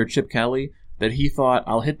years under Chip Kelly, that he thought,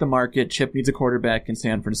 I'll hit the market, Chip needs a quarterback in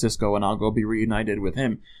San Francisco, and I'll go be reunited with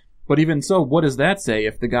him. But even so, what does that say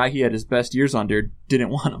if the guy he had his best years under didn't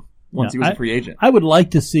want him once he was a free agent? I would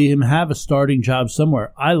like to see him have a starting job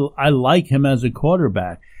somewhere. I like him as a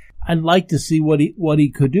quarterback. I'd like to see what he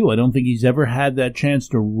could do. I don't think he's ever had that chance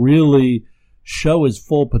to really show his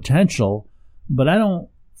full potential, but I don't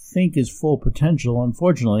think his full potential,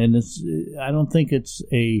 unfortunately, and I don't think it's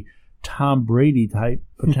a Tom Brady type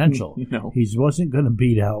potential. No. He wasn't going to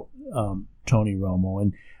beat out Tony Romo.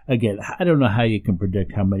 And again, I don't know how you can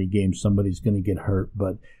predict how many games somebody's going to get hurt,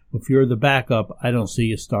 but if you're the backup, I don't see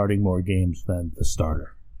you starting more games than the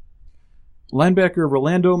starter. Linebacker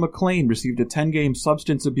Rolando McClain received a 10-game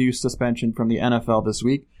substance abuse suspension from the NFL this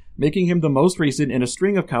week, making him the most recent in a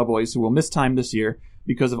string of Cowboys who will miss time this year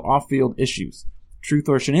because of off-field issues. Truth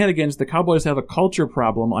or shenanigans, the Cowboys have a culture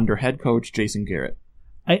problem under head coach Jason Garrett.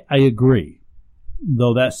 I agree.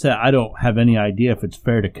 Though that said, I don't have any idea if it's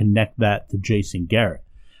fair to connect that to Jason Garrett.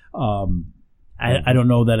 I don't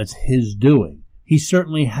know that it's his doing. He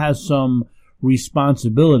certainly has some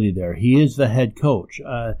responsibility there. He is the head coach.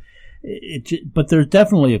 But there's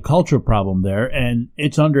definitely a culture problem there, and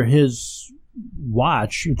it's under his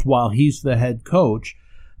watch. It's while he's the head coach.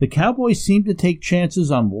 The Cowboys seem to take chances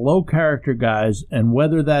on low-character guys, and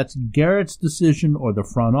whether that's Garrett's decision or the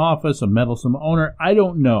front office, a meddlesome owner, I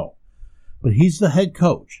don't know. But he's the head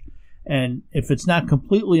coach. And if it's not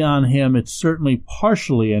completely on him, it's certainly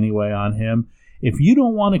partially anyway on him. If you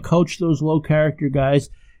don't want to coach those low-character guys,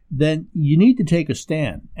 then you need to take a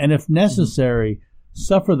stand. And if necessary,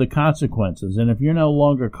 suffer the consequences. And if you're no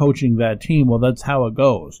longer coaching that team, well, that's how it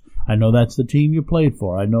goes. I know that's the team you played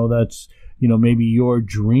for. I know that's, maybe your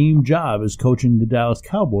dream job is coaching the Dallas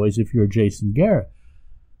Cowboys if you're Jason Garrett.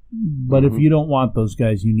 But if you don't want those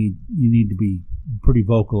guys, you need to be pretty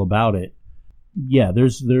vocal about it. Yeah,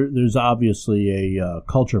 there's obviously a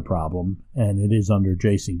culture problem, and it is under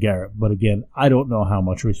Jason Garrett. But again, I don't know how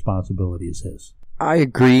much responsibility is his. I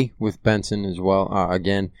agree with Benson as well.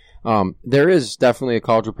 There is definitely a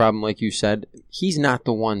culture problem, like you said. He's not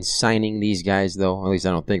the one signing these guys, though. At least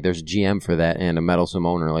I don't think there's a GM for that and a meddlesome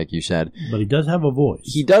owner, like you said. But he does have a voice.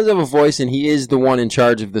 He does have a voice, and he is the one in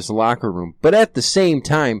charge of this locker room. But at the same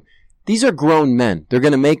time, these are grown men. They're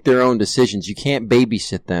going to make their own decisions. You can't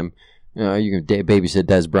babysit them. You can babysit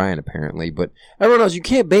Des Bryant, apparently, but everyone else, you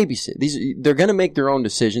can't babysit. They're going to make their own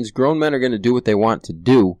decisions. Grown men are going to do what they want to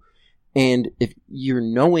do. And if you're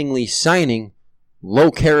knowingly signing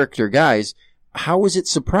low-character guys, how is it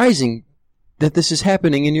surprising that this is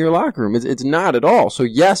happening in your locker room? It's not at all. So,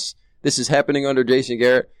 yes, this is happening under Jason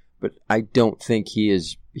Garrett, but I don't think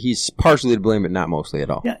he's partially to blame, but not mostly at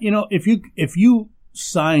all. Yeah, if you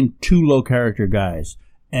sign two low-character guys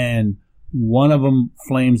and one of them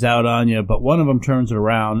flames out on you, but one of them turns it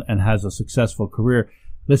around and has a successful career,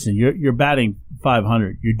 listen, you're batting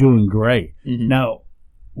 .500. You're doing great. Mm-hmm. Now,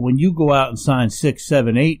 when you go out and sign 6,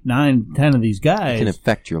 7, 8, 9, 10 of these guys, it can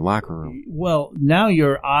affect your locker room. Well, now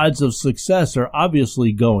your odds of success are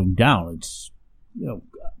obviously going down. It's the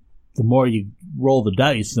more you roll the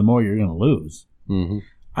dice, the more you're going to lose. Mm-hmm.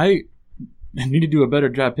 I need to do a better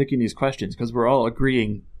job picking these questions because we're all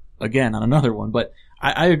agreeing again on another one. But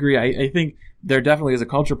I agree. I think there definitely is a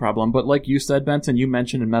culture problem. But like you said, Benson, you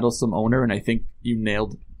mentioned a meddlesome owner, and I think you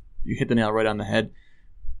hit the nail right on the head.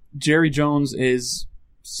 Jerry Jones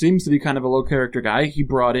seems to be kind of a low-character guy. He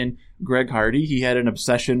brought in Greg Hardy. He had an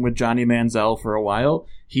obsession with Johnny Manziel for a while.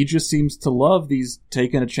 He just seems to love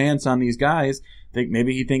taking a chance on these guys.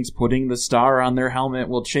 Maybe he thinks putting the star on their helmet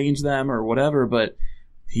will change them or whatever, but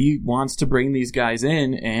he wants to bring these guys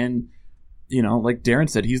in, and, like Darren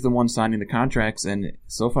said, he's the one signing the contracts, and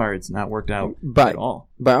so far it's not worked out at all.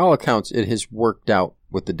 By all accounts, it has worked out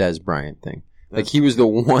with the Des Bryant thing. He was the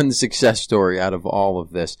one success story out of all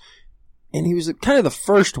of this. And he was kind of the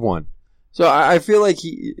first one. So I feel like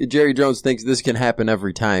Jerry Jones thinks this can happen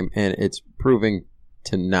every time, and it's proving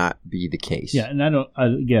to not be the case. Yeah, and I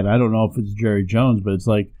don't know if it's Jerry Jones, but it's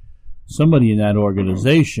like somebody in that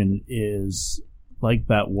organization is like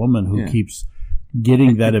that woman who keeps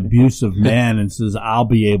getting that abusive man and says, I'll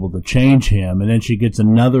be able to change him. And then she gets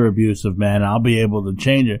another abusive man, I'll be able to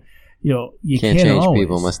change her. You can't change always.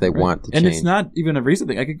 people unless they want to change. And it's not even a recent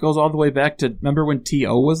thing. Like, it goes all the way back to, remember when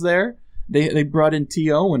T.O. was there? They brought in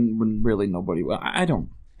T.O. when really nobody... I don't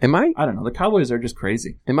know. The Cowboys are just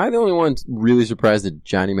crazy. Am I the only one really surprised that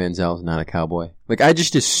Johnny Manziel is not a Cowboy? Like, I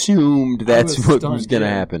just assumed that's what was going to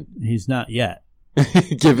happen. He's not yet.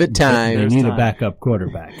 Give it time. They need a backup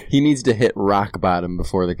quarterback. He needs to hit rock bottom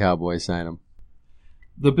before the Cowboys sign him.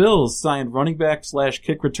 The Bills signed running back /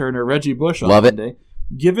 kick returner Reggie Bush on Love it. Monday.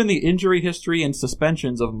 Given the injury history and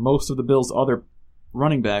suspensions of most of the Bills' other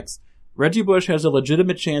running backs, Reggie Bush has a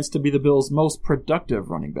legitimate chance to be the Bills' most productive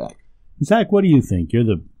running back. Zach, what do you think?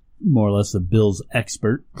 You're more or less the Bills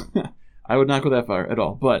expert. I would not go that far at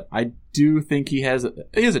all, but I do think he has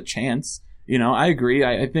a chance. I agree.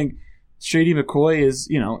 I think Shady McCoy is,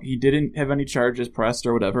 he didn't have any charges pressed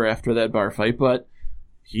or whatever after that bar fight, but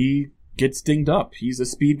he gets dinged up. He's a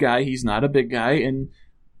speed guy. He's not a big guy, and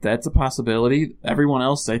that's a possibility. Everyone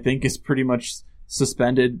else, I think, is pretty much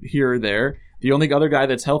suspended here or there. The only other guy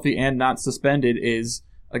that's healthy and not suspended is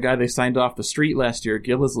a guy they signed off the street last year,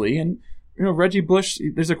 Gillisley. And, Reggie Bush,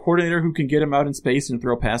 there's a coordinator who can get him out in space and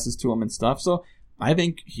throw passes to him and stuff. So I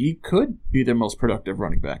think he could be their most productive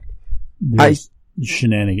running back.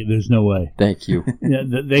 Shenanigans. There's no way. Thank you.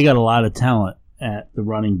 They got a lot of talent at the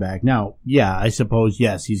running back. Now, I suppose,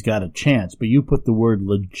 yes, he's got a chance, but you put the word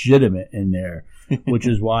legitimate in there, which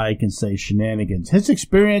is why I can say shenanigans. His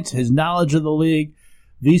experience, his knowledge of the league,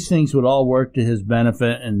 these things would all work to his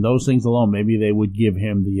benefit, and those things alone, maybe they would give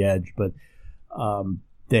him the edge, but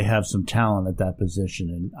they have some talent at that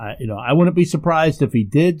position. And I wouldn't be surprised if he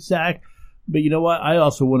did, Zach, but you know what? I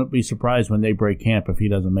also wouldn't be surprised when they break camp if he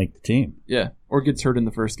doesn't make the team. Yeah, or gets hurt in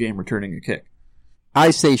the first game returning a kick.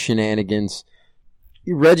 I say shenanigans.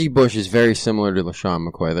 Reggie Bush is very similar to LaShawn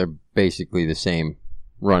McCoy. They're basically the same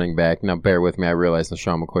running back. Now, bear with me. I realize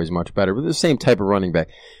LaShawn McCoy is much better, but they're the same type of running back.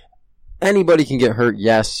 Anybody can get hurt,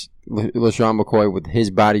 yes. LaShawn McCoy, with his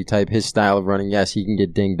body type, his style of running, yes, he can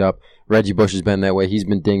get dinged up. Reggie Bush has been that way. He's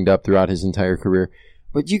been dinged up throughout his entire career.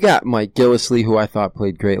 But you got Mike Gillisley, who I thought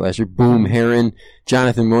played great last year. Boom Herron,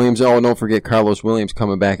 Jonathan Williams. Oh, don't forget Carlos Williams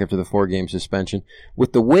coming back after the 4-game suspension.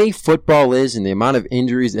 With the way football is and the amount of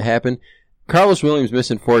injuries that happen, Carlos Williams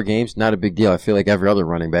missing 4 games, not a big deal. I feel like every other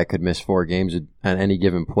running back could miss 4 games on any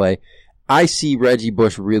given play. I see Reggie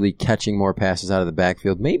Bush really catching more passes out of the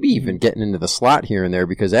backfield, maybe even getting into the slot here and there,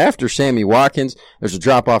 because after Sammy Watkins, there's a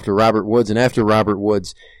drop-off to Robert Woods, and after Robert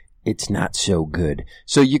Woods, it's not so good.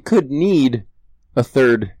 So you could need a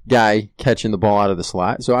third guy catching the ball out of the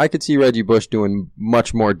slot. So I could see Reggie Bush doing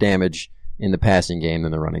much more damage in the passing game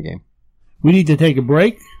than the running game. We need to take a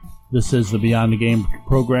break. This is the Beyond the Game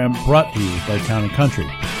program brought to you by Town & Country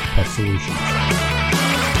Pest Solutions.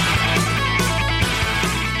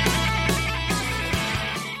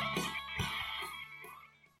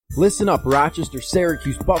 Listen up, Rochester,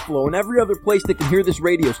 Syracuse, Buffalo, and every other place that can hear this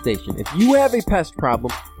radio station. If you have a pest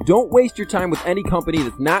problem, don't waste your time with any company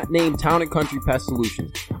that's not named Town & Country Pest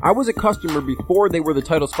Solutions. I was a customer before they were the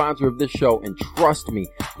title sponsor of this show, and trust me,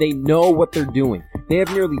 they know what they're doing. They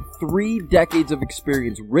have nearly 3 decades of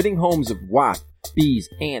experience ridding homes of wasps, bees,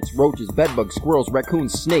 ants, roaches, bedbugs, squirrels,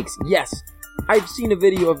 raccoons, snakes. Yes, I've seen a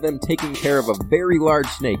video of them taking care of a very large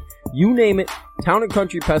snake. You name it, Town &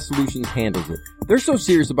 Country Pest Solutions handles it. They're so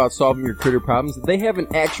serious about solving your critter problems that they have an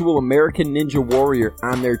actual American Ninja Warrior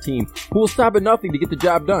on their team who will stop at nothing to get the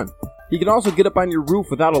job done. He can also get up on your roof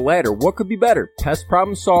without a ladder. What could be better? Pest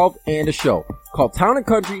problem solved and a show. Call Town &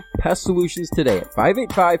 Country Pest Solutions today at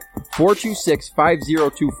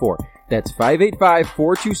 585-426-5024. That's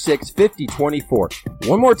 585-426-5024.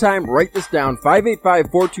 One more time, write this down,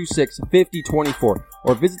 585-426-5024.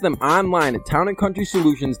 Or visit them online at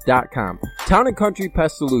townandcountrysolutions.com. Town & Country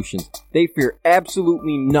Pest Solutions. They fear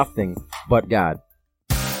absolutely nothing but God.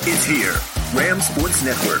 It's here. Ram Sports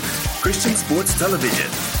Network. Christian Sports Television.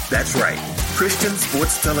 That's right. Christian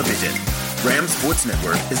Sports Television. Ram Sports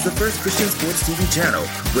Network is the first Christian sports TV channel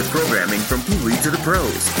with programming from Pee Wee to the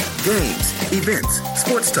pros. Games, events,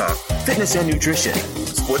 sports talk, fitness and nutrition,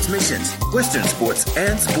 sports missions, Western sports,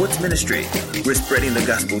 and sports ministry. We're spreading the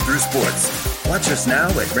gospel through sports. Watch us now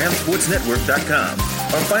at RamSportsNetwork.com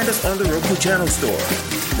or find us on the Roku channel store.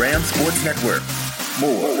 Ram Sports Network.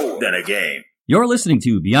 More than a game. You're listening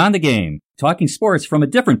to Beyond the Game, talking sports from a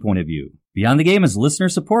different point of view. Beyond the Game is listener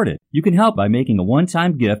supported. You can help by making a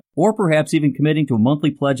one-time gift or perhaps even committing to a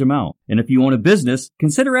monthly pledge amount. And if you own a business,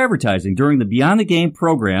 consider advertising during the Beyond the Game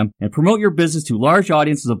program and promote your business to large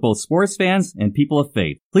audiences of both sports fans and people of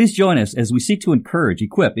faith. Please join us as we seek to encourage,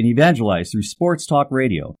 equip, and evangelize through sports talk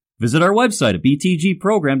radio. Visit our website at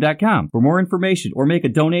btgprogram.com for more information or make a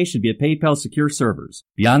donation via PayPal secure servers.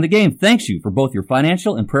 Beyond the Game thanks you for both your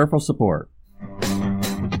financial and prayerful support.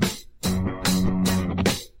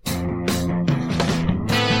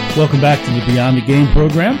 Welcome back to the Beyond the Game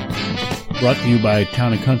program, brought to you by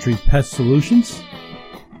Town & Country Pest Solutions.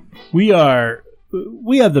 We have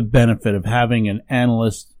the benefit of having an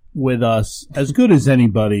analyst with us as good as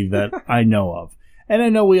anybody that I know of. And I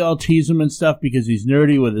know we all tease him and stuff because he's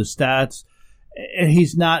nerdy with his stats. And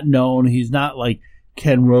he's not known. He's not like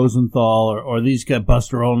Ken Rosenthal or these guys,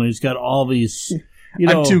 Buster Olney. He's got all these,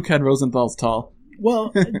 I'm 2 Ken Rosenthal's tall.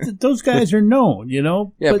 Well, those guys are known,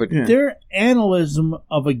 Yeah, but their analysis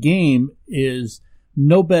of a game is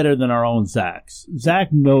no better than our own Zach's.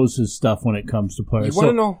 Zach knows his stuff when it comes to players. You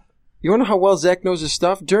want to know how well Zach knows his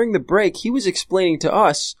stuff? During the break, he was explaining to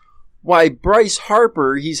us why Bryce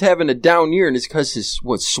Harper, he's having a down year, and it's because his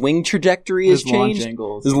swing trajectory has changed.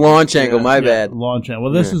 His launch angle, my bad. Launch angle.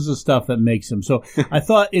 Well, this is the stuff that makes him. So I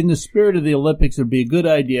thought in the spirit of the Olympics, it would be a good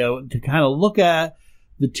idea to kind of look at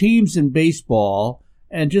the teams in baseball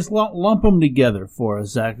and just lump them together for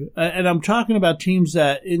us, Zach. And I'm talking about teams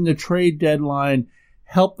that in the trade deadline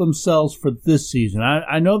help themselves for this season.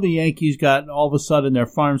 I know the Yankees got all of a sudden their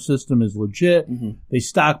farm system is legit. Mm-hmm. They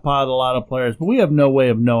stockpiled a lot of players, but we have no way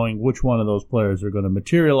of knowing which one of those players are going to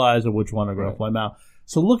materialize or which one are going to flame out.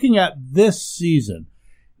 So looking at this season,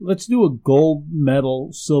 let's do a gold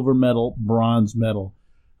medal, silver medal, bronze medal.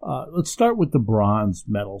 Let's start with the bronze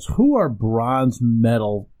medals. Who are bronze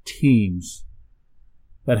medal teams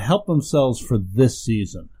that help themselves for this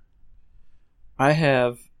season? I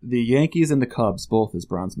have the Yankees and the Cubs both as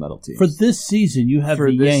bronze medal teams. For this season, you have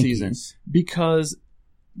the Yankees. Season, because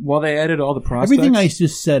while they added all the prospects... Everything I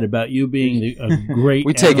just said about you being a great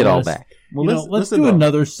we take analyst, it all back. Well, let's do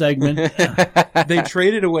another segment. They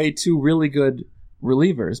traded away 2 really good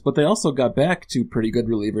relievers, but they also got back 2 pretty good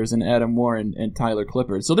relievers in Adam Moore and Tyler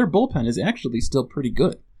Clippard. So their bullpen is actually still pretty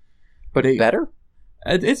good. But better?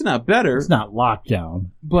 It's not better. It's not locked down.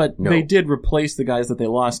 But they did replace the guys that they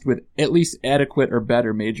lost with at least adequate or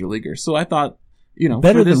better major leaguers. So I thought,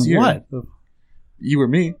 better for this than year, what? You or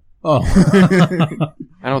me. Oh.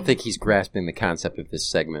 I don't think he's grasping the concept of this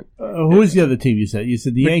segment. Who was the other team you said? You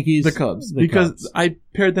said the Yankees? The Cubs. Because I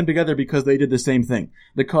paired them together because they did the same thing.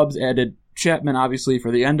 The Cubs added Chapman, obviously, for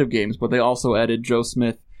the end of games, but they also added Joe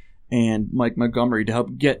Smith and Mike Montgomery to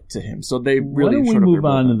help get to him. So they really Why don't we move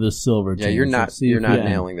on to the silver tier? Yeah, you're not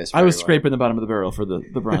nailing this. I was scraping the bottom of the barrel for the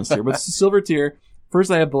bronze tier. But silver tier, first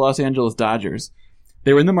I have the Los Angeles Dodgers.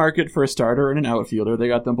 They were in the market for a starter and an outfielder. They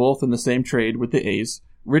got them both in the same trade with the A's.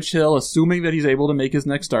 Rich Hill, assuming that he's able to make his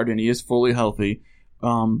next start and he is fully healthy,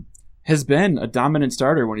 has been a dominant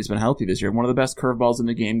starter when he's been healthy this year. One of the best curveballs in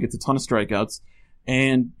the game, gets a ton of strikeouts.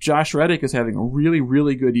 And Josh Reddick is having a really,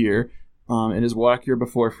 really good year in his walk year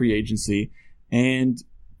before free agency. And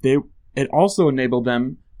it also enabled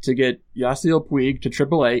them to get Yasiel Puig to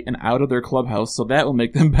AAA and out of their clubhouse, so that will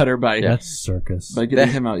make them better by that's circus. By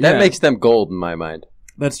getting him out. That makes them gold in my mind.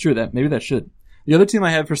 That's true. Maybe that should. The other team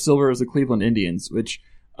I had for silver is the Cleveland Indians, which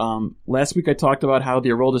last week I talked about how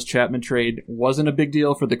the Aroldis Chapman trade wasn't a big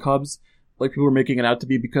deal for the Cubs, like people were making it out to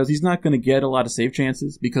be, because he's not going to get a lot of save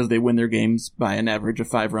chances because they win their games by an average of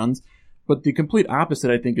 5 runs. But the complete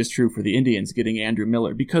opposite, I think, is true for the Indians getting Andrew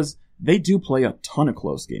Miller, because they do play a ton of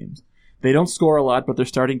close games. They don't score a lot, but their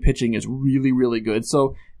starting pitching is really, really good.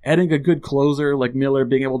 So adding a good closer like Miller,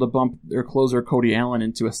 being able to bump their closer Cody Allen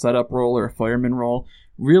into a setup role or a fireman role,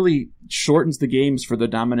 really shortens the games for the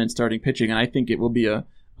dominant starting pitching, and I think it will be a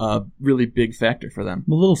really big factor for them.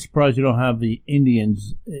 I'm a little surprised you don't have the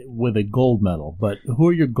Indians with a gold medal, but who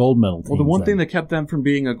are your gold medal teams? Well, the one thing that kept them from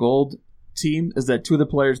being a gold team is that 2 of the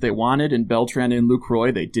players they wanted, in Beltran and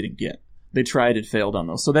Lucroy, they didn't get. They tried and failed on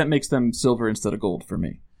those, so that makes them silver instead of gold for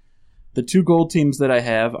me. The 2 gold teams that I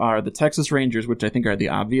have are the Texas Rangers, which I think are the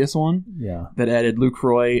obvious one, that added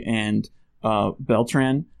Lucroy and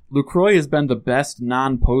Beltran. Lucroy has been the best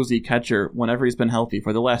non-Posey catcher whenever he's been healthy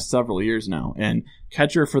for the last several years now. And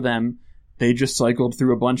catcher for them, they just cycled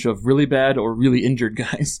through a bunch of really bad or really injured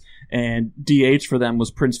guys. And DH for them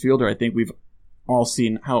was Prince Fielder. I think we've all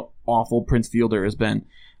seen how awful Prince Fielder has been.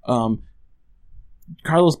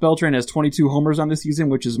 Carlos Beltran has 22 homers on the season,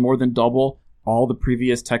 which is more than double all the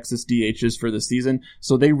previous Texas DHs for the season.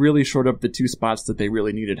 So they really shored up the 2 spots that they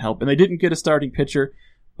really needed help. And they didn't get a starting pitcher,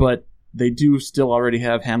 but they do still already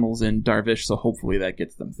have Hamels and Darvish, so hopefully that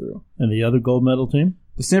gets them through. And the other gold medal team?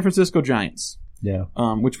 The San Francisco Giants. Yeah.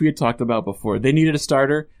 Which we had talked about before. They needed a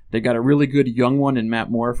starter. They got a really good young one in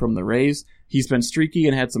Matt Moore from the Rays. He's been streaky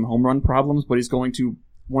and had some home run problems, but he's going to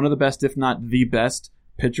one of the best, if not the best,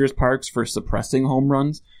 pitchers' parks for suppressing home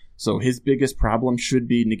runs. So his biggest problem should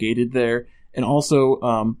be negated there. And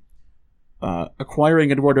also,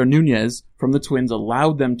 acquiring Eduardo Nunez from the Twins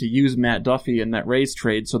allowed them to use Matt Duffy in that Rays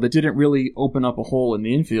trade, so that didn't really open up a hole in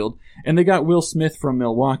the infield. And they got Will Smith from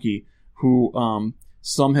Milwaukee, who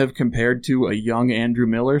some have compared to a young Andrew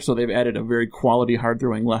Miller, so they've added a very quality,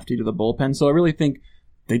 hard-throwing lefty to the bullpen. So I really think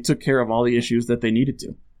they took care of all the issues that they needed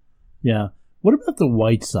to. Yeah. What about the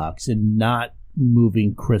White Sox and not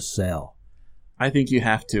moving Chris Sale? I think you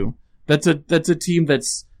have to. That's a team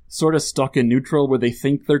that's sort of stuck in neutral where they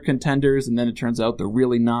think they're contenders and then it turns out they're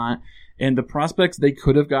really not. And the prospects they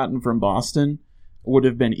could have gotten from Boston would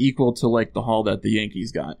have been equal to like the haul that the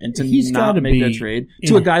Yankees got. And to not make that trade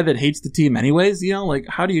to a guy that hates the team anyways, like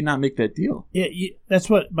how do you not make that deal? Yeah, that's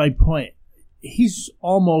what my point. He's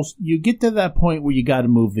almost, you get to that point where you got to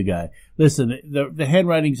move the guy. Listen, the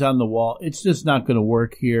handwriting's on the wall. It's just not going to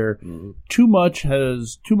work here. Mm-hmm. Too much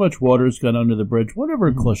water's gone under the bridge,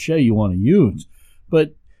 whatever cliche you want to use.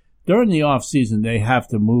 But during the off season, they have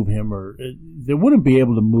to move him, or they wouldn't be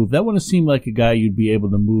able to move. That wouldn't seem like a guy you'd be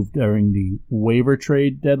able to move during the waiver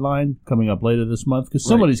trade deadline coming up later this month, because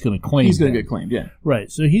somebody's going to claim him. He's going to get claimed, yeah.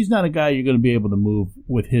 Right, so he's not a guy you're going to be able to move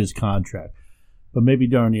with his contract. But maybe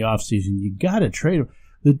during the off season, you got to trade him.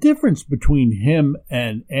 The difference between him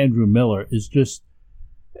and Andrew Miller is just,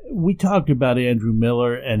 we talked about Andrew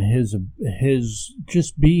Miller and his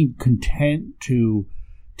just being content to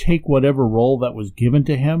take whatever role that was given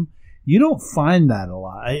to him. You don't find that a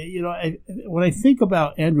lot. When I think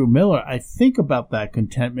about Andrew Miller, I think about that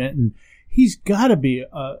contentment, and he's got to be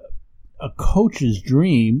a coach's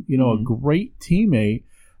dream, a great teammate,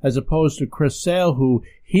 as opposed to Chris Sale, who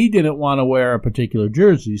he didn't want to wear a particular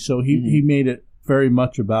jersey, so he made it very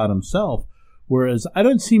much about himself. Whereas I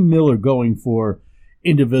don't see Miller going for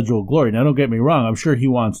individual glory. Now, don't get me wrong. I'm sure he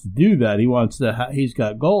wants to do that. He's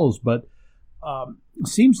got goals, but it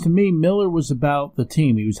seems to me Miller was about the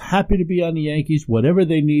team. He was happy to be on the Yankees, whatever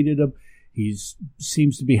they needed him. He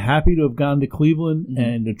seems to be happy to have gone to Cleveland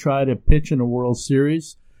and to try to pitch in a World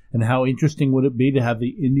Series. And how interesting would it be to have the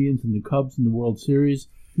Indians and the Cubs in the World Series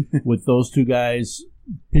with those two guys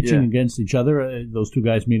pitching against each other? Those two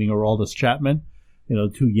guys meaning Aroldis Chapman,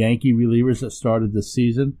 two Yankee relievers that started this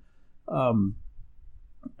season.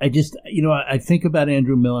 I think about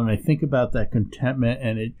Andrew Miller and I think about that contentment,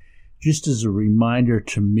 and it just is a reminder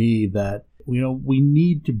to me that, we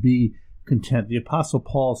need to be content. The Apostle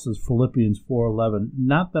Paul says, Philippians 4:11,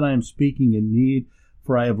 not that I am speaking in need,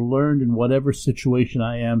 for I have learned in whatever situation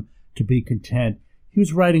I am to be content. He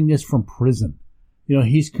was writing this from prison.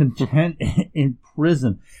 He's content in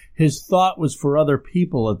prison. His thought was for other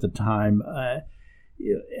people at the time.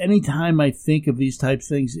 Anytime I think of these types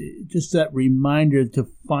of things, just that reminder to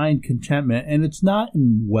find contentment. And it's not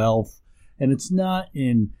in wealth, and it's not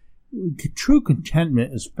in... True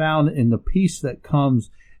contentment is found in the peace that comes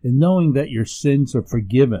in knowing that your sins are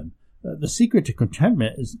forgiven. The secret to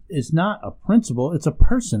contentment is not a principle, it's a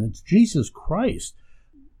person. It's Jesus Christ.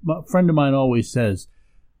 A friend of mine always says,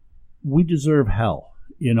 we deserve hell,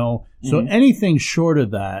 So anything short of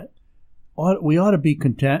that, we ought to be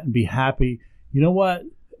content and be happy. You know what?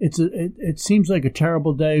 It seems like a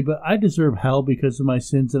terrible day, but I deserve hell because of my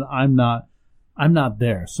sins, and I'm not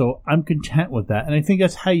there. So I'm content with that. And I think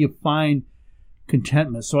that's how you find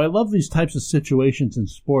contentment. So I love these types of situations in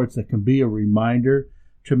sports that can be a reminder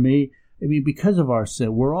to me. I mean, because of our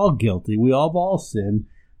sin, we're all guilty. We all sinned.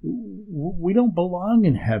 We don't belong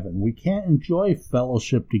in heaven. We can't enjoy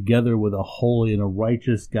fellowship together with a holy and a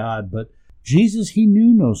righteous God. But Jesus, he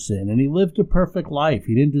knew no sin, and he lived a perfect life.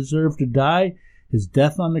 He didn't deserve to die. His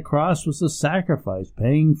death on the cross was a sacrifice,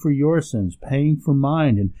 paying for your sins, paying for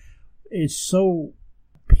mine. And it's so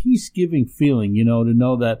peace-giving feeling, to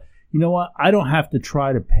know that, I don't have to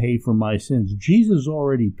try to pay for my sins. Jesus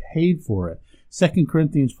already paid for it. 2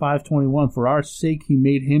 Corinthians 5:21, for our sake he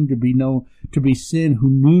made him to be known to be sin who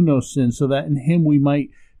knew no sin, so that in him we might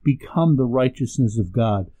become the righteousness of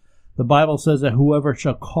God. The Bible says that whoever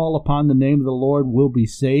shall call upon the name of the Lord will be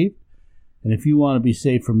saved. And if you want to be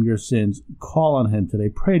saved from your sins, call on him today.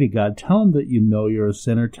 Pray to God. Tell him that you're a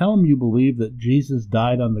sinner. Tell him you believe that Jesus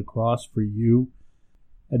died on the cross for you.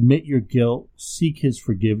 Admit your guilt. Seek his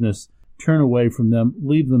forgiveness. Turn away from them.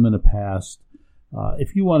 Leave them in the past.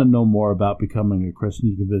 If you want to know more about becoming a Christian,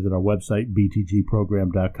 you can visit our website,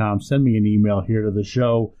 btgprogram.com. Send me an email here to the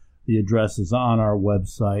show. The address is on our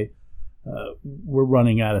website. We're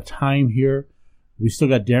running out of time here. We still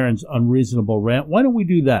got Darren's Unreasonable Rant. Why don't we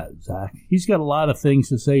do that, Zach? He's got a lot of things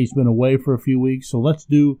to say. He's been away for a few weeks. So let's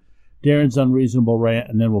do Darren's Unreasonable Rant,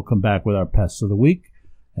 and then we'll come back with our Pests of the Week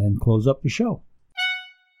and close up the show.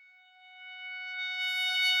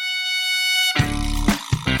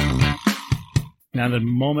 Now the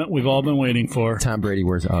moment we've all been waiting for. Tom Brady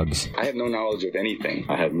wears Uggs. I have no knowledge of anything.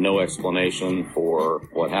 I have no explanation for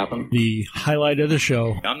what happened. The highlight of the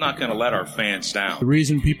show. I'm not going to let our fans down. The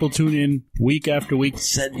reason people tune in week after week.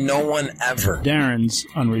 Said no one ever. Darren's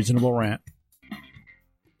Unreasonable Rant.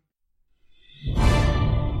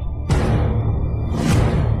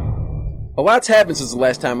 A lot's happened since the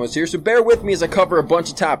last time I was here, so bear with me as I cover a bunch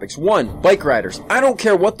of topics. 1. Bike riders. I don't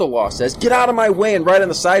care what the law says. Get out of my way and ride on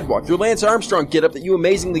the sidewalk. Your Lance Armstrong get-up that you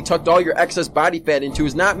amazingly tucked all your excess body fat into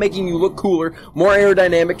is not making you look cooler, more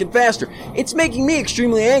aerodynamic, and faster. It's making me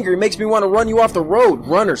extremely angry. It makes me want to run you off the road.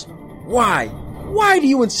 Runners. Why? Why do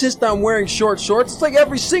you insist on wearing short shorts? It's like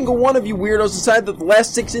every single one of you weirdos decided that the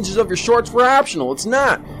last 6 inches of your shorts were optional. It's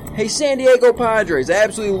not. Hey, San Diego Padres, I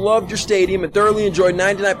absolutely loved your stadium and thoroughly enjoyed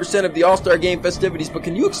 99% of the All-Star Game festivities, but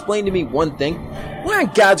can you explain to me one thing? Why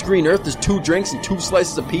on God's green earth does 2 drinks and 2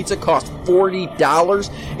 slices of pizza cost $40?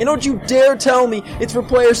 And don't you dare tell me it's for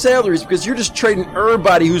player salaries, because you're just trading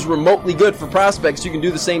everybody who's remotely good for prospects so you can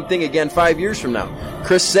do the same thing again 5 years from now.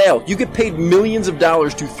 Chris Sale, you get paid millions of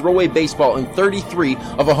dollars to throw a baseball in 33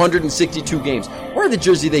 of 162 games. Wear the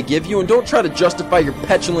jersey they give you and don't try to justify your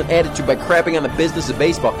petulant attitude by crapping on the business of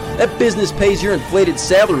baseball. That business pays your inflated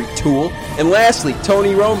salary, tool. And lastly,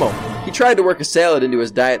 Tony Romo. He tried to work a salad into his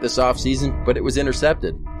diet this offseason, but it was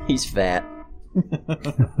intercepted. He's fat.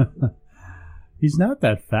 He's not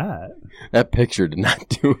that fat. That picture did not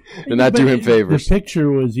do him favors. The picture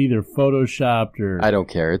was either photoshopped or... I don't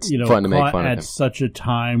care. It's fun to make fun of him. At such a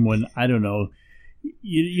time when, I don't know,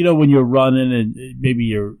 you know, when you're running and maybe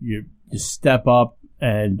you step up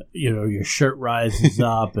and, you know, your shirt rises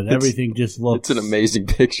up and everything just looks... It's an amazing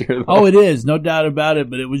picture. Though. Oh, it is. No doubt about it.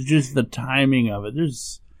 But it was just the timing of it.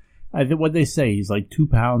 I think what they say, he's like 2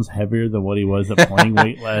 pounds heavier than what he was at playing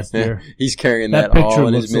weight last year. He's carrying that all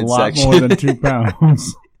in his midsection. A lot more than 2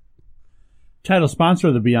 pounds. Title sponsor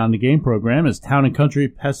of the Beyond the Game program is Town & Country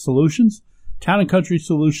Pest Solutions.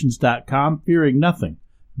 TownandCountrySolutions.com, fearing nothing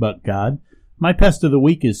but God. My pest of the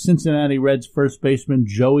week is Cincinnati Reds first baseman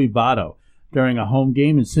Joey Votto. During a home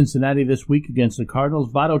game in Cincinnati this week against the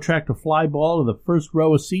Cardinals, Votto tracked a fly ball to the first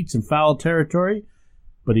row of seats in foul territory,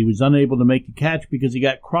 but he was unable to make the catch because he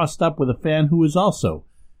got crossed up with a fan who was also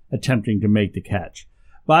attempting to make the catch.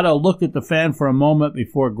 Votto looked at the fan for a moment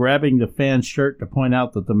before grabbing the fan's shirt to point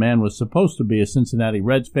out that the man was supposed to be a Cincinnati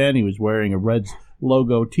Reds fan. He was wearing a Reds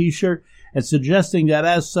logo t-shirt and suggesting that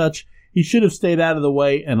as such, he should have stayed out of the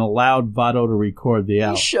way and allowed Votto to record the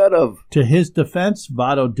out. He should have. To his defense,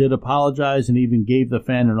 Votto did apologize and even gave the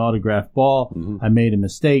fan an autographed ball. I made a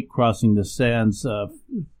mistake crossing the stands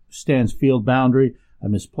field boundary. I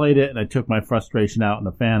misplayed it, and I took my frustration out on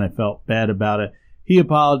the fan. I felt bad about it. He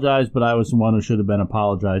apologized, but I was the one who should have been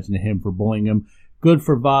apologizing to him for bullying him. Good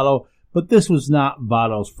for Votto, but this was not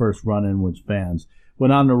Votto's first run-in with fans. When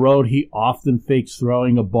on the road, he often fakes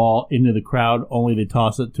throwing a ball into the crowd only to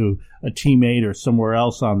toss it to a teammate or somewhere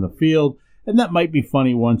else on the field. And that might be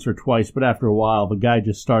funny once or twice, but after a while, the guy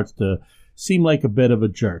just starts to seem like a bit of a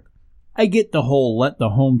jerk. I get the whole let the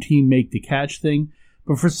home team make the catch thing,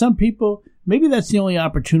 but for some people, maybe that's the only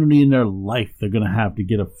opportunity in their life they're going to have to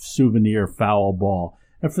get a souvenir foul ball.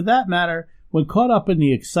 And for that matter, when caught up in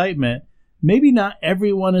the excitement, maybe not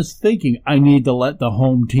everyone is thinking, I need to let the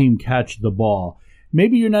home team catch the ball.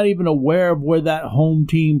 Maybe you're not even aware of where that home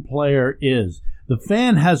team player is. The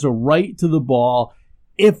fan has a right to the ball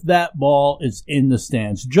if that ball is in the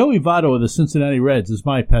stands. Joey Votto of the Cincinnati Reds is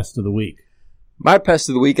my pest of the week. My pest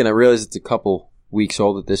of the week, and I realize it's a couple weeks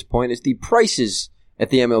old at this point, is the prices at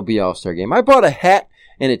the MLB All-Star Game. I bought a hat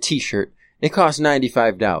and a t-shirt. It cost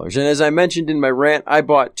 $95. And as I mentioned in my rant, I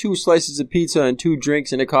bought 2 slices of pizza and 2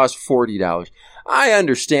 drinks, and it cost $40. I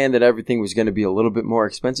understand that everything was going to be a little bit more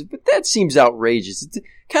expensive, but that seems outrageous. It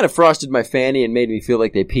kind of frosted my fanny and made me feel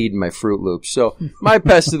like they peed in my Fruit Loops. So my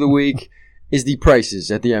pest of the week is the prices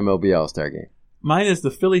at the MLB All-Star Game. Mine is the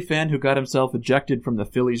Philly fan who got himself ejected from the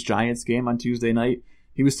Phillies-Giants game on Tuesday night.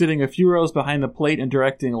 He was sitting a few rows behind the plate and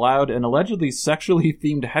directing loud and allegedly sexually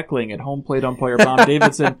themed heckling at home plate umpire Bob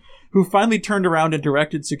Davidson, who finally turned around and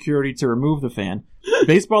directed security to remove the fan.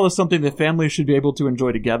 Baseball is something that families should be able to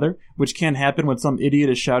enjoy together, which can happen when some idiot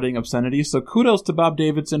is shouting obscenities. So kudos to Bob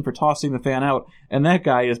Davidson for tossing the fan out, and that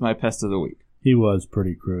guy is my pest of the week. He was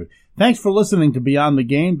pretty crude. Thanks for listening to Beyond the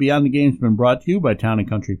Game. Beyond the Game's been brought to you by Town &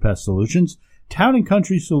 Country Pest Solutions,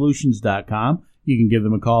 TownandCountrySolutions.com. You can give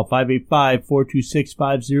them a call,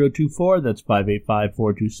 585-426-5024. That's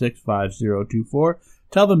 585-426-5024.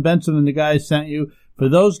 Tell them Benson and the guys sent you. For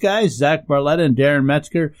those guys, Zach Barletta and Darren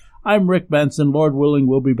Metzger, I'm Rick Benson. Lord willing,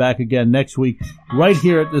 we'll be back again next week, right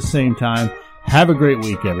here at the same time. Have a great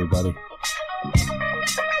week, everybody.